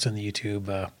show notes and the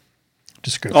YouTube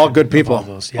description. All good people.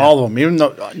 All of them. Even the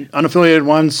unaffiliated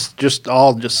ones, just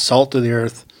salt of the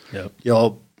earth. Yep.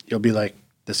 You'll be like,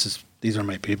 these are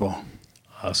my people.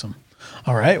 Awesome.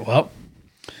 All right. Well,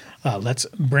 Let's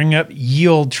bring up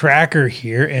Yield Tracker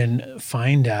here and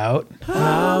find out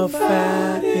how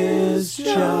fat is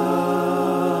Josh.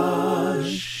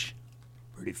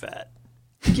 Pretty fat.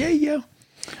 Yeah.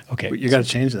 Okay. But you got to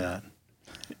change that.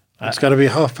 It's got to be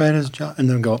how fat is Josh, and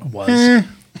then go was.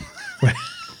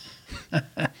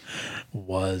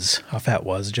 Was. How fat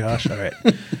was Josh? All right.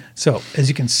 So as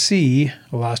you can see,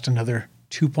 I lost another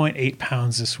 2.8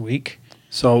 pounds this week.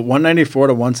 So 194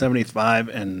 to 175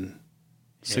 in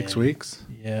 6 weeks?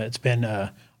 Yeah, it's been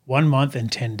 1 month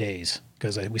and 10 days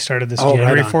because we started this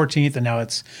January 14th and now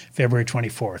it's February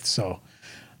 24th. So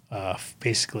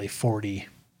basically 40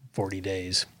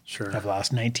 days. Sure. I've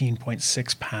lost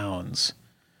 19.6 pounds.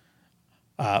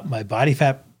 My body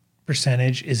fat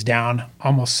percentage is down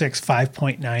almost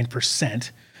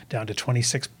 5.9%, down to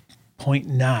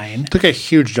 26.9. Took a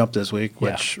huge jump this week,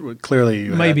 which clearly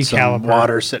you Maybe had some caliper.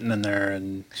 water sitting in there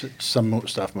and some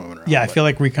stuff moving around. Yeah, I feel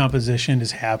like recomposition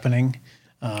is happening.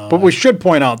 But we should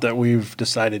point out that we've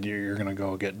decided you're going to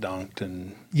go get dunked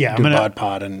and do Bod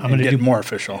Pod and get more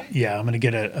official. Yeah, I'm going to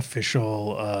get an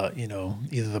official,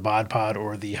 either the Bod Pod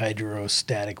or the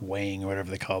hydrostatic weighing or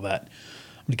whatever they call that.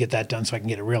 I'm going to get that done so I can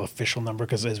get a real official number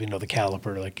because, as we know, the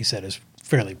caliper, like you said, is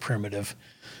fairly primitive.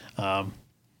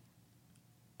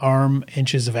 Arm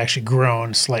inches have actually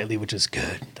grown slightly, which is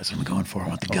good. That's what I'm going for. I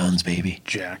want the guns, baby.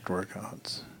 Jacked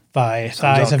workouts.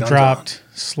 Thighs have dropped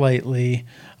slightly.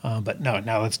 But no,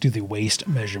 now let's do the waist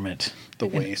measurement. The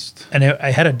waist. And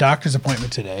I had a doctor's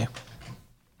appointment today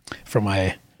for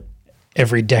my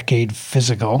every decade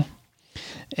physical.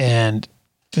 And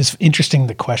it's interesting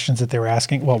the questions that they were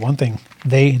asking. Well, one thing,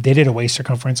 they did a waist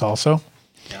circumference also.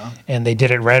 Yeah. And they did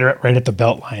it right at the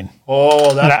belt line.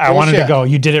 Oh, that's I wanted to go,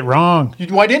 you did it wrong.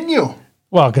 Why didn't you?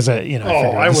 Well, because I would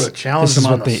have challenged them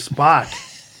on the spot.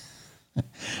 I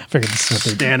figured this is what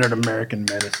they Standard American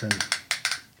medicine.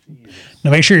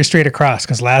 Now make sure you're straight across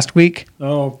because last week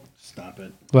Oh, stop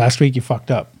it. Last week you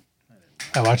fucked up.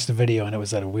 I watched the video and it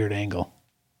was at a weird angle.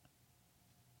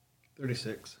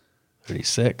 36.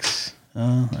 36.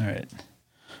 Oh, all right.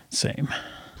 Same.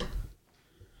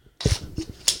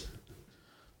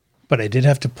 But I did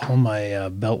have to pull my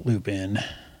belt loop in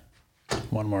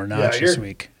one more notch this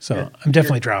week. So I'm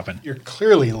definitely dropping. You're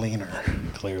clearly leaner.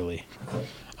 Clearly.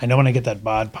 I know when I get that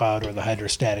Bod Pod or the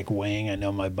hydrostatic weighing, I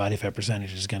know my body fat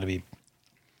percentage is going to be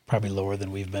probably lower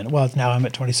than we've been. Well, now I'm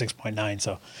at 26.9.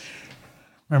 So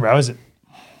remember, I was at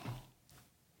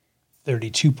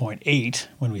 32.8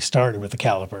 when we started with the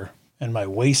caliper, and my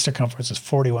waist circumference is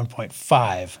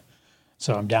 41.5.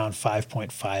 So I'm down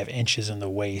 5.5 inches in the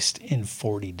waist in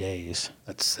 40 days.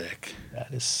 That's sick.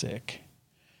 That is sick.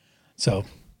 So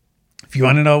if you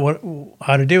want to know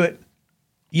how to do it,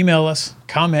 email us,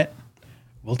 comment.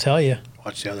 We'll tell you.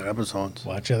 Watch the other episodes.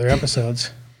 Watch other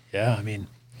episodes. Yeah, I mean,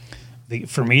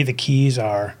 for me, the keys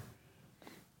are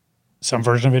some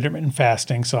version of intermittent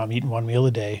fasting. So I'm eating one meal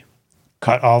a day,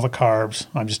 cut all the carbs.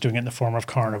 I'm just doing it in the form of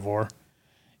carnivore,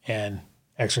 and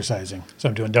exercising. So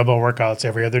I'm doing double workouts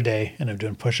every other day, and I'm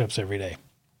doing push-ups every day.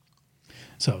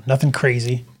 So nothing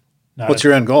crazy. What's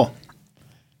your end goal?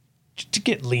 To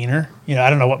get leaner. I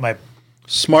don't know what my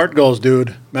SMART goals,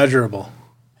 dude. Measurable.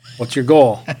 What's your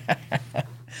goal?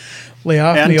 Lay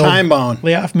off and time bound.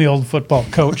 Lay off me, old football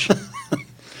coach.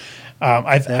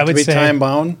 I would say time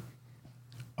bound.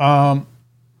 I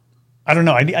don't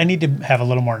know. I need to have a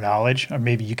little more knowledge, or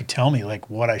maybe you could tell me like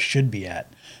what I should be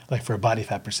at, like for a body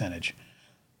fat percentage.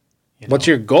 What's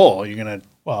your goal? Are you gonna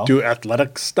do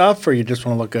athletic stuff, or you just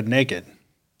want to look good naked?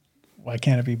 Why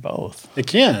can't it be both? It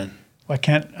can. Why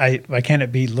can't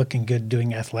it be looking good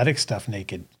doing athletic stuff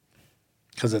naked?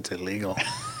 Because it's illegal.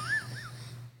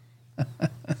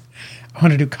 I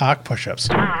want to do cock push-ups.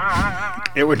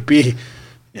 It would be,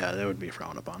 that would be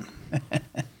frowned upon.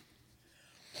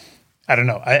 I don't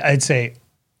know. I'd say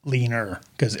leaner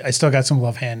because I still got some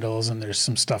love handles and there's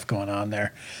some stuff going on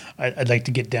there. I'd like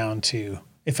to get down to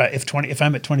if I'm at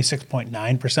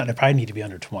 26.9%, I probably need to be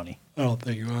under 20. I don't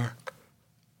think you are.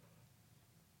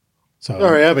 So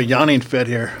sorry, I have a yawning fit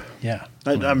here. Yeah.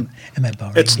 Am I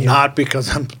boring It's you? not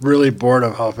because I'm really bored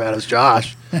of how fat is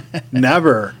Josh.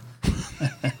 Never.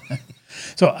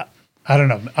 So I don't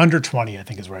know. Under 20, I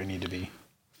think is where I need to be.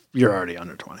 You're already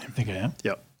under 20. I think I am.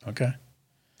 Yep. Okay.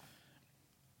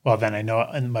 Well, then I know,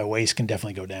 and my waist can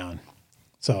definitely go down.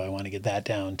 So I want to get that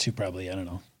down to probably,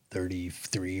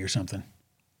 33 or something.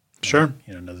 Sure.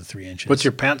 Another 3 inches. What's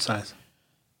your pant size?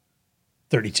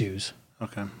 32s.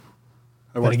 Okay.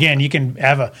 But again, you can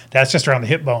have that's just around the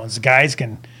hip bones. Guys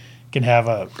can have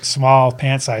a small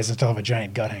pant size and still have a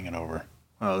giant gut hanging over.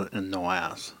 Well, and no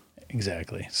ass.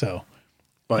 Exactly. So,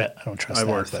 but I don't trust that. I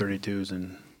wore 32s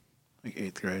in like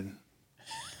 8th grade.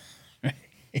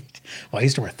 Well, I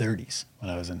used to wear 30s when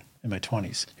I was in my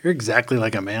 20s. You're exactly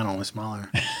like a man, only smaller.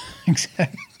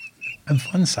 Exactly. I'm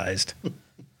fun-sized.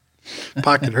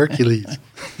 Pocket Hercules.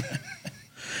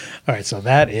 All right, so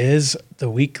that is the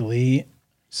weekly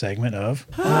segment of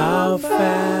How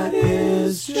Fat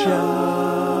is Josh?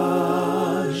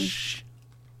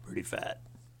 Pretty fat.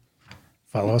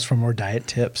 Follow us for more diet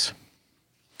tips.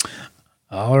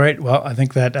 All right, well, I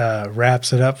think that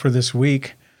wraps it up for this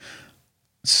week.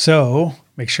 So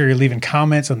make sure you're leaving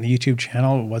comments on the YouTube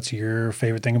channel. What's your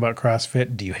favorite thing about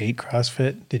CrossFit? Do you hate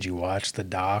CrossFit? Did you watch the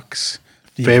docs?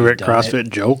 Favorite CrossFit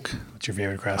joke? What's your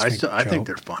favorite CrossFit joke? I think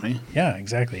they're funny. Yeah,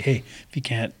 exactly. Hey, if you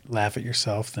can't laugh at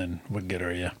yourself, then what good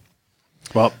are you?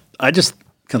 Well, I just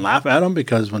can laugh at them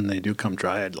because when they do come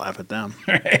try, I'd laugh at them.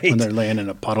 Right. When they're laying in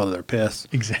a puddle of their piss.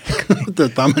 Exactly. With their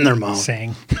thumb in their mouth.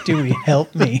 Saying, Dewey,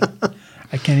 help me.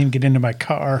 I can't even get into my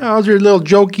car. How's your little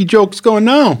jokey jokes going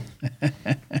now?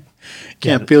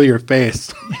 Can't feel your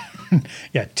face.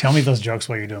 Yeah, tell me those jokes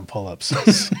while you're doing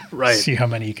pull-ups. Right. See how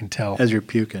many you can tell. As you're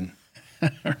puking.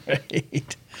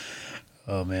 Right.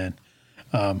 Oh, man.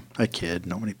 I kid.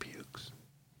 Nobody pukes.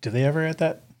 Do they ever at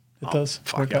those?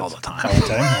 Fuck, all the time. All the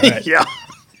time? All right. Yeah.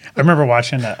 I remember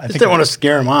watching I think they want to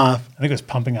scare them off. I think it was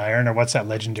Pumping Iron, or what's that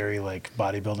legendary like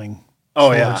bodybuilding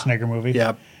Schwarzenegger movie?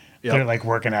 Yep. They're like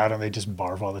working out and they just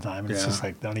barf all the time. And it's just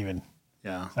like, it's not even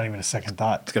a second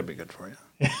thought. It's going to be good for you.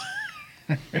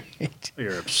 Right.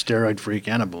 You're a steroid freak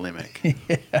and a bulimic.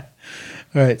 Yeah.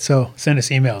 All right. So send us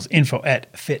emails,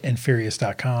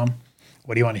 info@fitandfurious.com.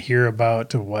 What do you want to hear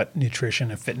about? What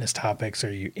nutrition and fitness topics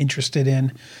are you interested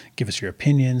in? Give us your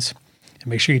opinions. And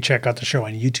make sure you check out the show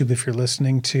on YouTube if you're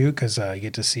listening too, because you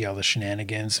get to see all the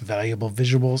shenanigans, valuable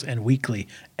visuals, and weekly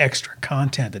extra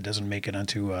content that doesn't make it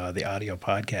onto the audio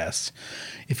podcasts.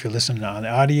 If you're listening on the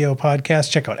audio podcast,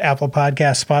 check out Apple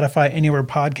Podcasts, Spotify, anywhere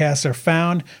podcasts are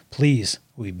found. Please,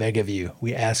 we beg of you,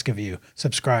 we ask of you,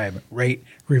 subscribe, rate,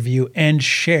 review, and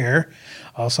share.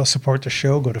 Also support the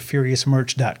show. Go to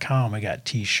FuriousMerch.com. We got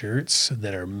t-shirts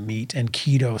that are meat and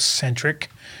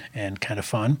keto-centric and kind of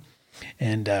fun.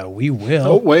 And we will.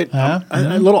 Oh, wait. A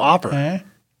little offer. A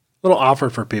little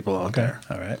offer for people out there.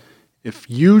 All right. If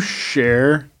you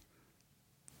share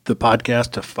the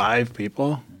podcast to 5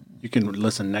 people, you can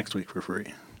listen next week for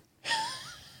free.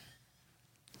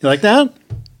 You like that?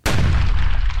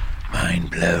 Mind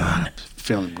blown.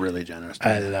 Feeling really generous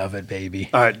today. I love it,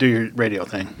 baby. All right, do your radio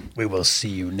thing. We will see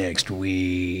you next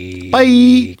week.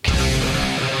 Bye.